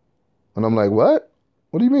 And I'm like, what?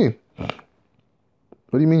 What do you mean? What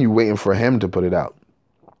do you mean you waiting for him to put it out?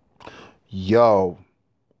 Yo,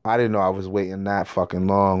 I didn't know I was waiting that fucking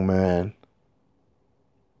long, man.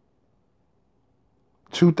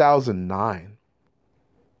 2009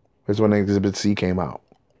 is when Exhibit C came out.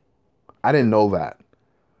 I didn't know that.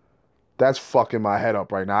 That's fucking my head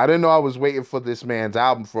up right now. I didn't know I was waiting for this man's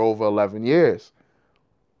album for over 11 years.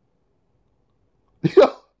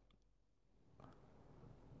 Yo.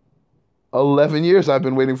 11 years I've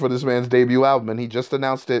been waiting for this man's debut album, and he just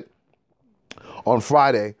announced it on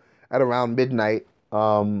Friday at around midnight.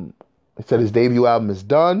 He said his debut album is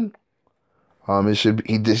done. He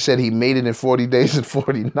said he made it in 40 days and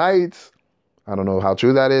 40 nights. I don't know how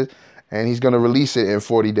true that is. And he's going to release it in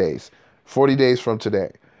 40 days. 40 days from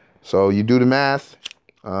today. So you do the math.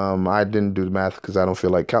 I didn't do the math because I don't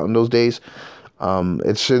feel like counting those days.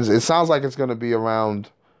 It sounds like it's going to be around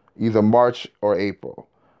either March or April.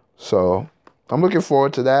 So I'm looking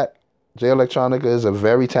forward to that. Jay Electronica is a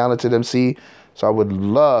very talented MC. So I would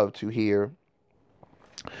love to hear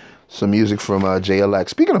some music from Jay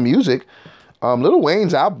Elect. Speaking of music, Lil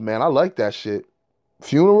Wayne's album, man, I like that shit.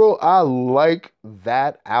 Funeral, I like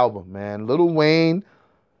that album, man. Lil Wayne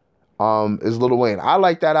is Lil Wayne. I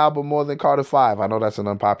like that album more than Carter 5. I know that's an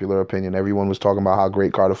unpopular opinion. Everyone was talking about how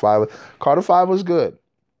great Carter 5 was. Carter 5 was good,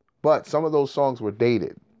 but some of those songs were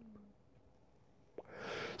dated.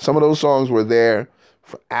 Some of those songs were there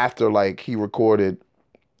after like he recorded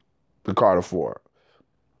the Carter 4.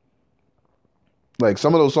 Like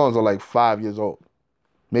some of those songs are like 5 years old,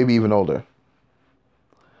 maybe even older.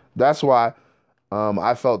 That's why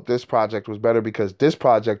I felt this project was better, because this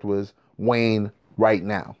project was Wayne right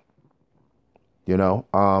now. You know,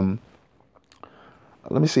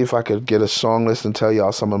 let me see if I could get a song list and tell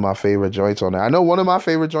y'all some of my favorite joints on there. I know one of my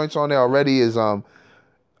favorite joints on there already is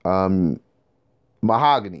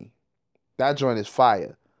Mahogany. That joint is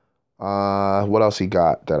fire. What else he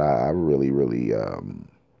got that I really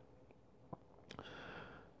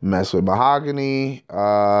mess with? Mahogany.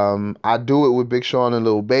 I Do It with Big Sean and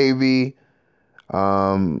Lil Baby.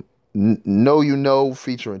 Know You Know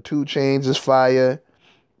featuring 2 Chainz is fire.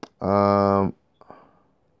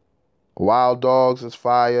 Wild Dogs is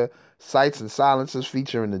fire. Sights and Silences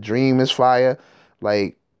featuring The Dream is fire.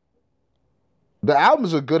 Like, the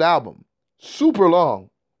album's a good album. Super long.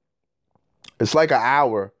 It's like an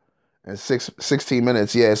hour and 16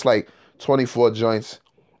 minutes. Yeah, it's like 24 joints.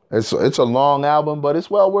 It's a long album, but it's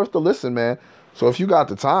well worth the listen, man. So if you got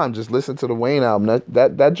the time, just listen to the Wayne album.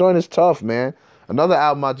 That joint is tough, man. Another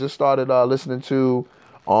album I just started listening to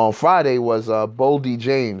on Friday was Boldy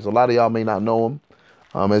James. A lot of y'all may not know him.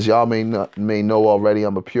 As y'all may know already,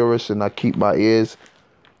 I'm a purist and I keep my ears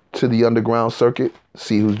to the underground circuit,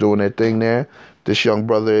 see who's doing their thing there. This young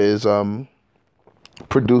brother is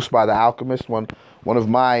produced by The Alchemist, one of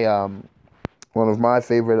my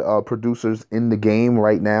favorite producers in the game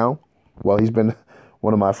right now. Well, he's been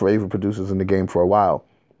one of my favorite producers in the game for a while.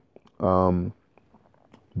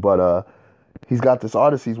 But he's got this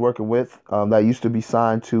artist he's working with that used to be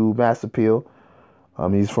signed to Mass Appeal.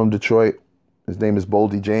 He's from Detroit. His name is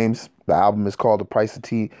Boldy James. The album is called The Price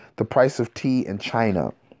of Tea in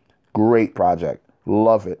China. Great project.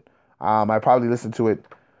 Love it. I probably listened to it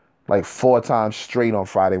like 4 times straight on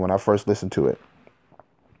Friday when I first listened to it.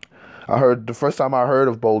 The first time I heard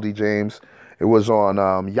of Boldy James, it was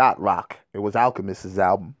on Yacht Rock. It was Alchemist's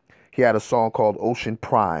album. He had a song called Ocean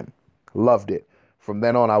Prime. Loved it. From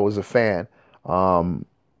then on, I was a fan.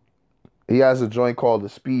 He has a joint called the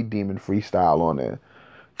Speed Demon Freestyle on there.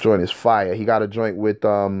 Joint is fire. He got a joint with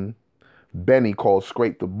Benny called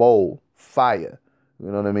Scrape the Bowl. Fire. You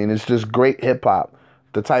know what I mean? It's just great hip-hop.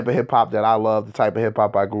 The type of hip-hop that I love, the type of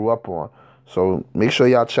hip-hop I grew up on. So make sure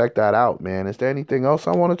y'all check that out, man. Is there anything else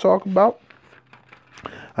I want to talk about?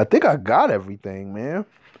 I think I got everything, man.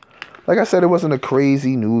 Like I said, it wasn't a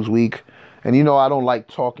crazy news week. And you know I don't like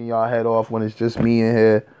talking y'all head off when it's just me in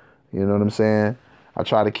here. You know what I'm saying? I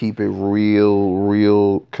try to keep it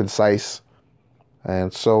real concise.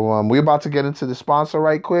 And so we're about to get into the sponsor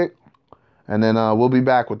right quick. And then we'll be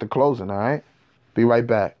back with the closing, all right? Be right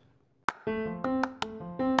back.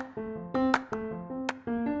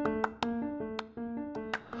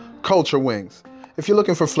 Culture Wings. If you're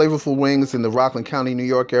looking for flavorful wings in the Rockland County, New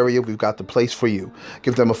York area, we've got the place for you.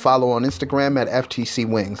 Give them a follow on Instagram at FTC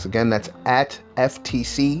Wings. Again, that's at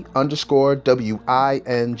FTC_WINGZ.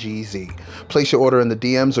 Place your order in the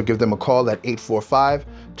DMs or give them a call at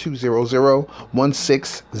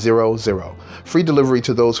 845-200-1600. Free delivery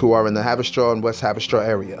to those who are in the Haverstraw and West Haverstraw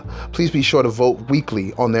area. Please be sure to vote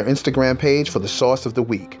weekly on their Instagram page for the sauce of the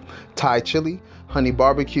week. Thai chili, honey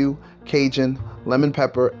barbecue, Cajun, lemon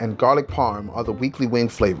pepper, and garlic parm are the weekly wing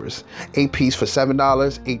flavors. 8-piece for $7,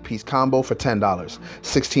 8-piece combo for $10,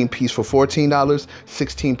 16-piece for $14,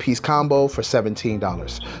 16-piece combo for $17,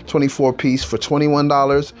 24-piece for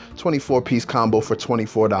 $21, 24-piece combo for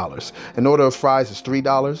 $24. An order of fries is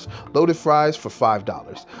 $3, loaded fries for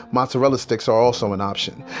 $5. Mozzarella sticks are also an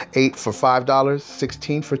option. 8 for $5,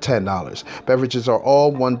 16 for $10. Beverages are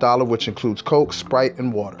all $1, which includes Coke, Sprite,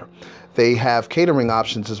 and water. They have catering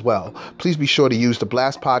options as well. Please be sure to use the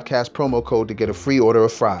Blast Podcast promo code to get a free order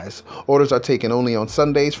of fries. Orders are taken only on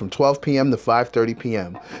Sundays from 12 p.m. to 5:30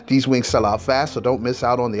 p.m. These wings sell out fast, so don't miss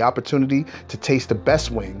out on the opportunity to taste the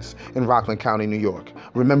best wings in Rockland County, New York.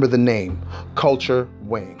 Remember the name, Culture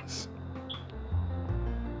Wings.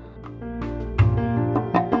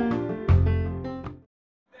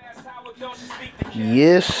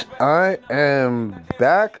 Yes, I am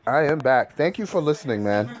back. Thank you for listening,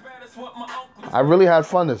 man. I really had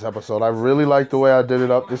fun this episode. I really liked the way I did it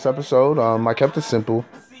up this episode. I kept it simple,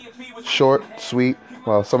 short, sweet.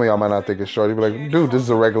 Well, some of y'all might not think it's short. You'll be like, dude, this is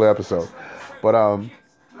a regular episode. But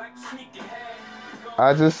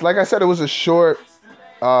I just, like I said, it was a short,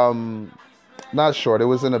 not short. It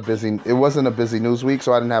wasn't a busy news week,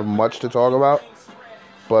 so I didn't have much to talk about.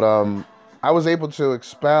 But I was able to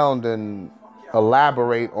expound and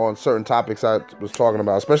elaborate on certain topics I was talking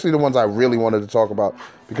about, especially the ones I really wanted to talk about,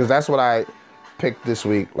 because that's what I picked this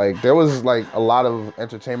week. Like, there was like a lot of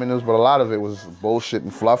entertainment news, but a lot of it was bullshit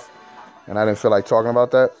and fluff, and I didn't feel like talking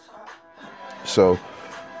about that. So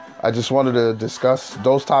I just wanted to discuss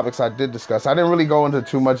those topics. I did discuss. I didn't really go into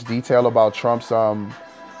too much detail about Trump's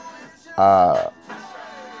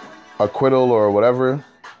acquittal or whatever,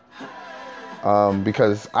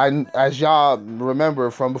 because as y'all remember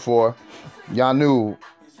from before, y'all knew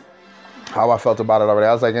how I felt about it already.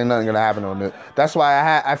 I was like, ain't nothing gonna happen on it. That's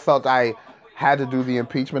why I felt I had to do the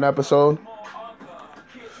impeachment episode,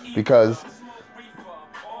 because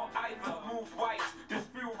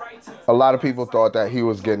a lot of people thought that he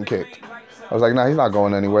was getting kicked. I was like, nah, he's not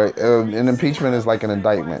going anywhere. An impeachment is like an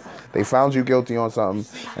indictment. They found you guilty on something,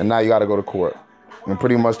 and now you got to go to court. And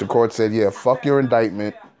pretty much the court said, yeah, fuck your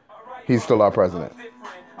indictment. He's still our president.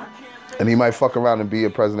 And he might fuck around and be a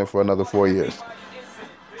president for another 4 years.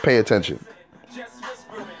 Pay attention.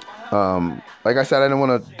 Like I said, I didn't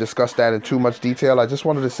want to discuss that in too much detail. I just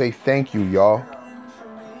wanted to say thank you, y'all.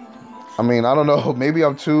 I mean, I don't know. Maybe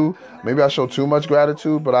I show too much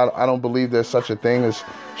gratitude, but I don't believe there's such a thing as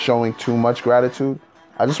showing too much gratitude.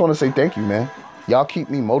 I just want to say thank you, man. Y'all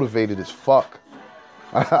keep me motivated as fuck.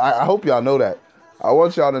 I hope y'all know that. I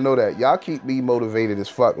want y'all to know that. Y'all keep me motivated as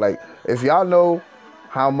fuck. Like, if y'all know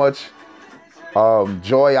how much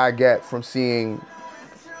joy I get from seeing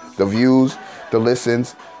the views, the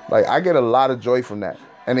listens, like, I get a lot of joy from that.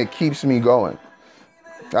 And it keeps me going.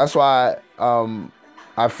 That's why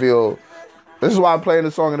I feel... This is why I'm playing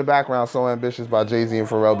the song in the background, So Ambitious by Jay-Z and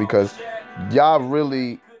Pharrell, because y'all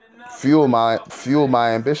really fuel my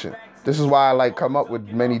ambition. This is why I like come up with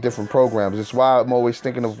many different programs. It's why I'm always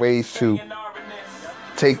thinking of ways to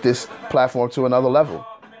take this platform to another level.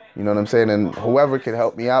 You know what I'm saying? And whoever can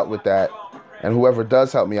help me out with that, and whoever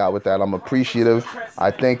does help me out with that, I'm appreciative.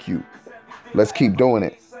 I thank you. Let's keep doing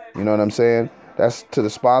it. You know what I'm saying? That's to the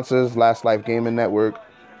sponsors, Last Life Gaming Network,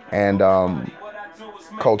 and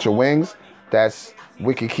Culture Wings. That's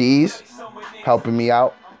Wicked Keys helping me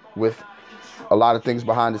out with a lot of things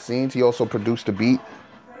behind the scenes. He also produced a beat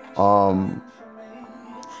in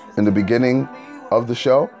the beginning of the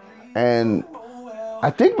show. And I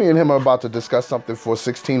think me and him are about to discuss something for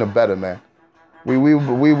 16 or better, man. Me and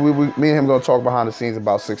him gonna talk behind the scenes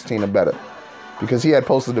about 16 or better. Because he had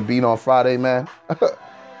posted the beat on Friday, man.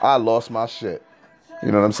 I lost my shit.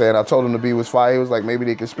 You know what I'm saying? I told him the beat was fire. He was like, maybe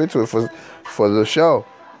they can spit to it for the show.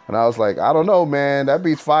 And I was like, I don't know, man. That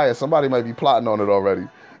beat's fire. Somebody might be plotting on it already.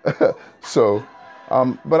 So,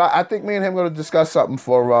 but I think me and him going to discuss something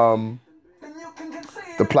for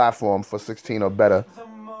the platform for 16 or better.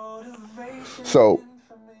 So,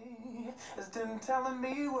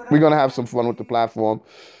 we're going to have some fun with the platform.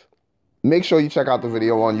 Make sure you check out the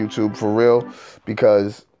video on YouTube for real,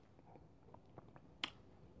 because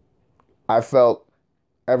I felt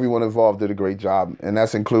everyone involved did a great job. And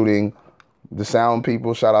that's including the sound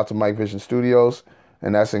people. Shout out to Mike Vision Studios.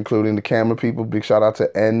 And that's including the camera people. Big shout out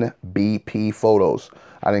to NBP Photos.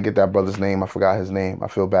 I didn't get that brother's name. I forgot his name. I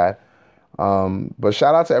feel bad. But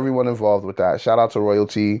shout out to everyone involved with that. Shout out to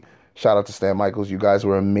Royalty. Shout out to Stan Michaels. You guys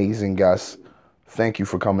were amazing guests. Thank you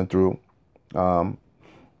for coming through.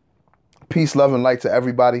 Peace, love, and light to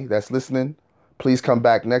everybody that's listening. Please come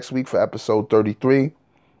back next week for episode 33.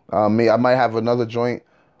 I might have another joint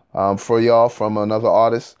for y'all from another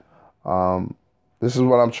artist. This is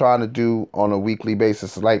what I'm trying to do on a weekly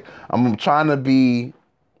basis. Like, I'm trying to be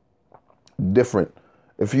different.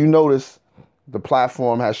 If you notice, the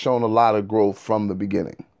platform has shown a lot of growth from the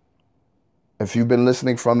beginning. If you've been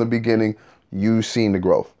listening from the beginning, you've seen the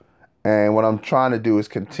growth. And what I'm trying to do is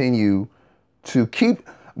continue to keep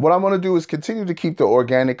the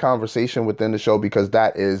organic conversation within the show, because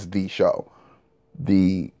that is the show.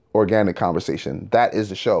 The organic conversation. That is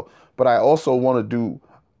the show. But I also want to do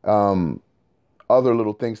other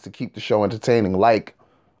little things to keep the show entertaining, like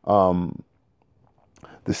the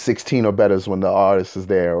 16 or betters when the artist is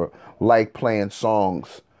there, or like playing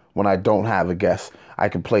songs when I don't have a guest. I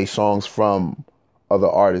can play songs from other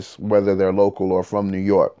artists, whether they're local or from New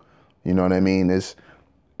York. You know what I mean? I'm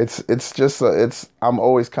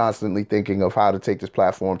always constantly thinking of how to take this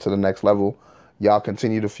platform to the next level. Y'all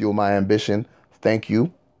continue to fuel my ambition. Thank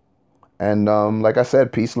you. And like I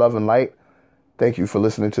said, peace, love, and light. Thank you for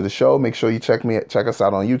listening to the show. Make sure you check us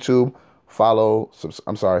out on YouTube. Follow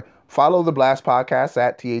the Blast Podcast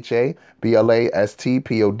at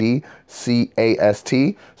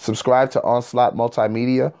THABLASTPODCAST. Subscribe to Onslaught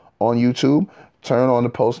Multimedia on YouTube. Turn on the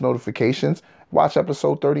post notifications. Watch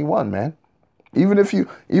episode 31, man. Even if you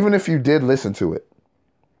did listen to it,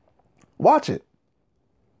 watch it.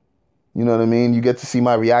 You know what I mean? You get to see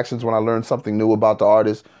my reactions when I learn something new about the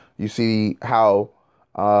artist. You see how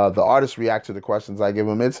The artists react to the questions I give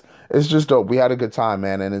them. It's just dope. We had a good time,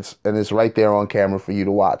 man, and it's right there on camera for you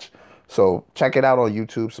to watch. So check it out on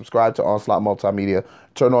YouTube. Subscribe to Onslaught Multimedia.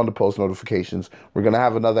 Turn on the post notifications. We're gonna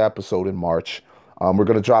have another episode in March. We're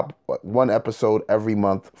gonna drop one episode every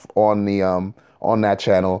month on the on that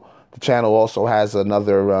channel. The channel also has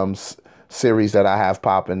another series that I have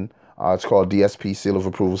popping. It's called DSP Seal of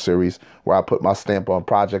Approval Series, where I put my stamp on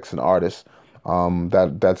projects and artists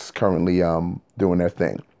that's currently doing their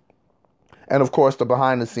thing. And of course, the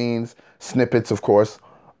behind the scenes snippets, of course,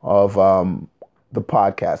 of the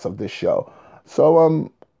podcast of this show.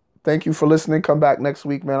 So thank you for listening. Come back next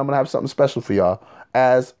week, man. I'm gonna have something special for y'all,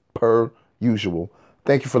 as per usual.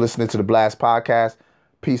 Thank you for listening to the Blast Podcast.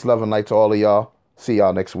 Peace, love, and light to all of y'all. See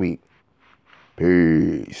y'all next week.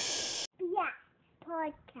 Peace.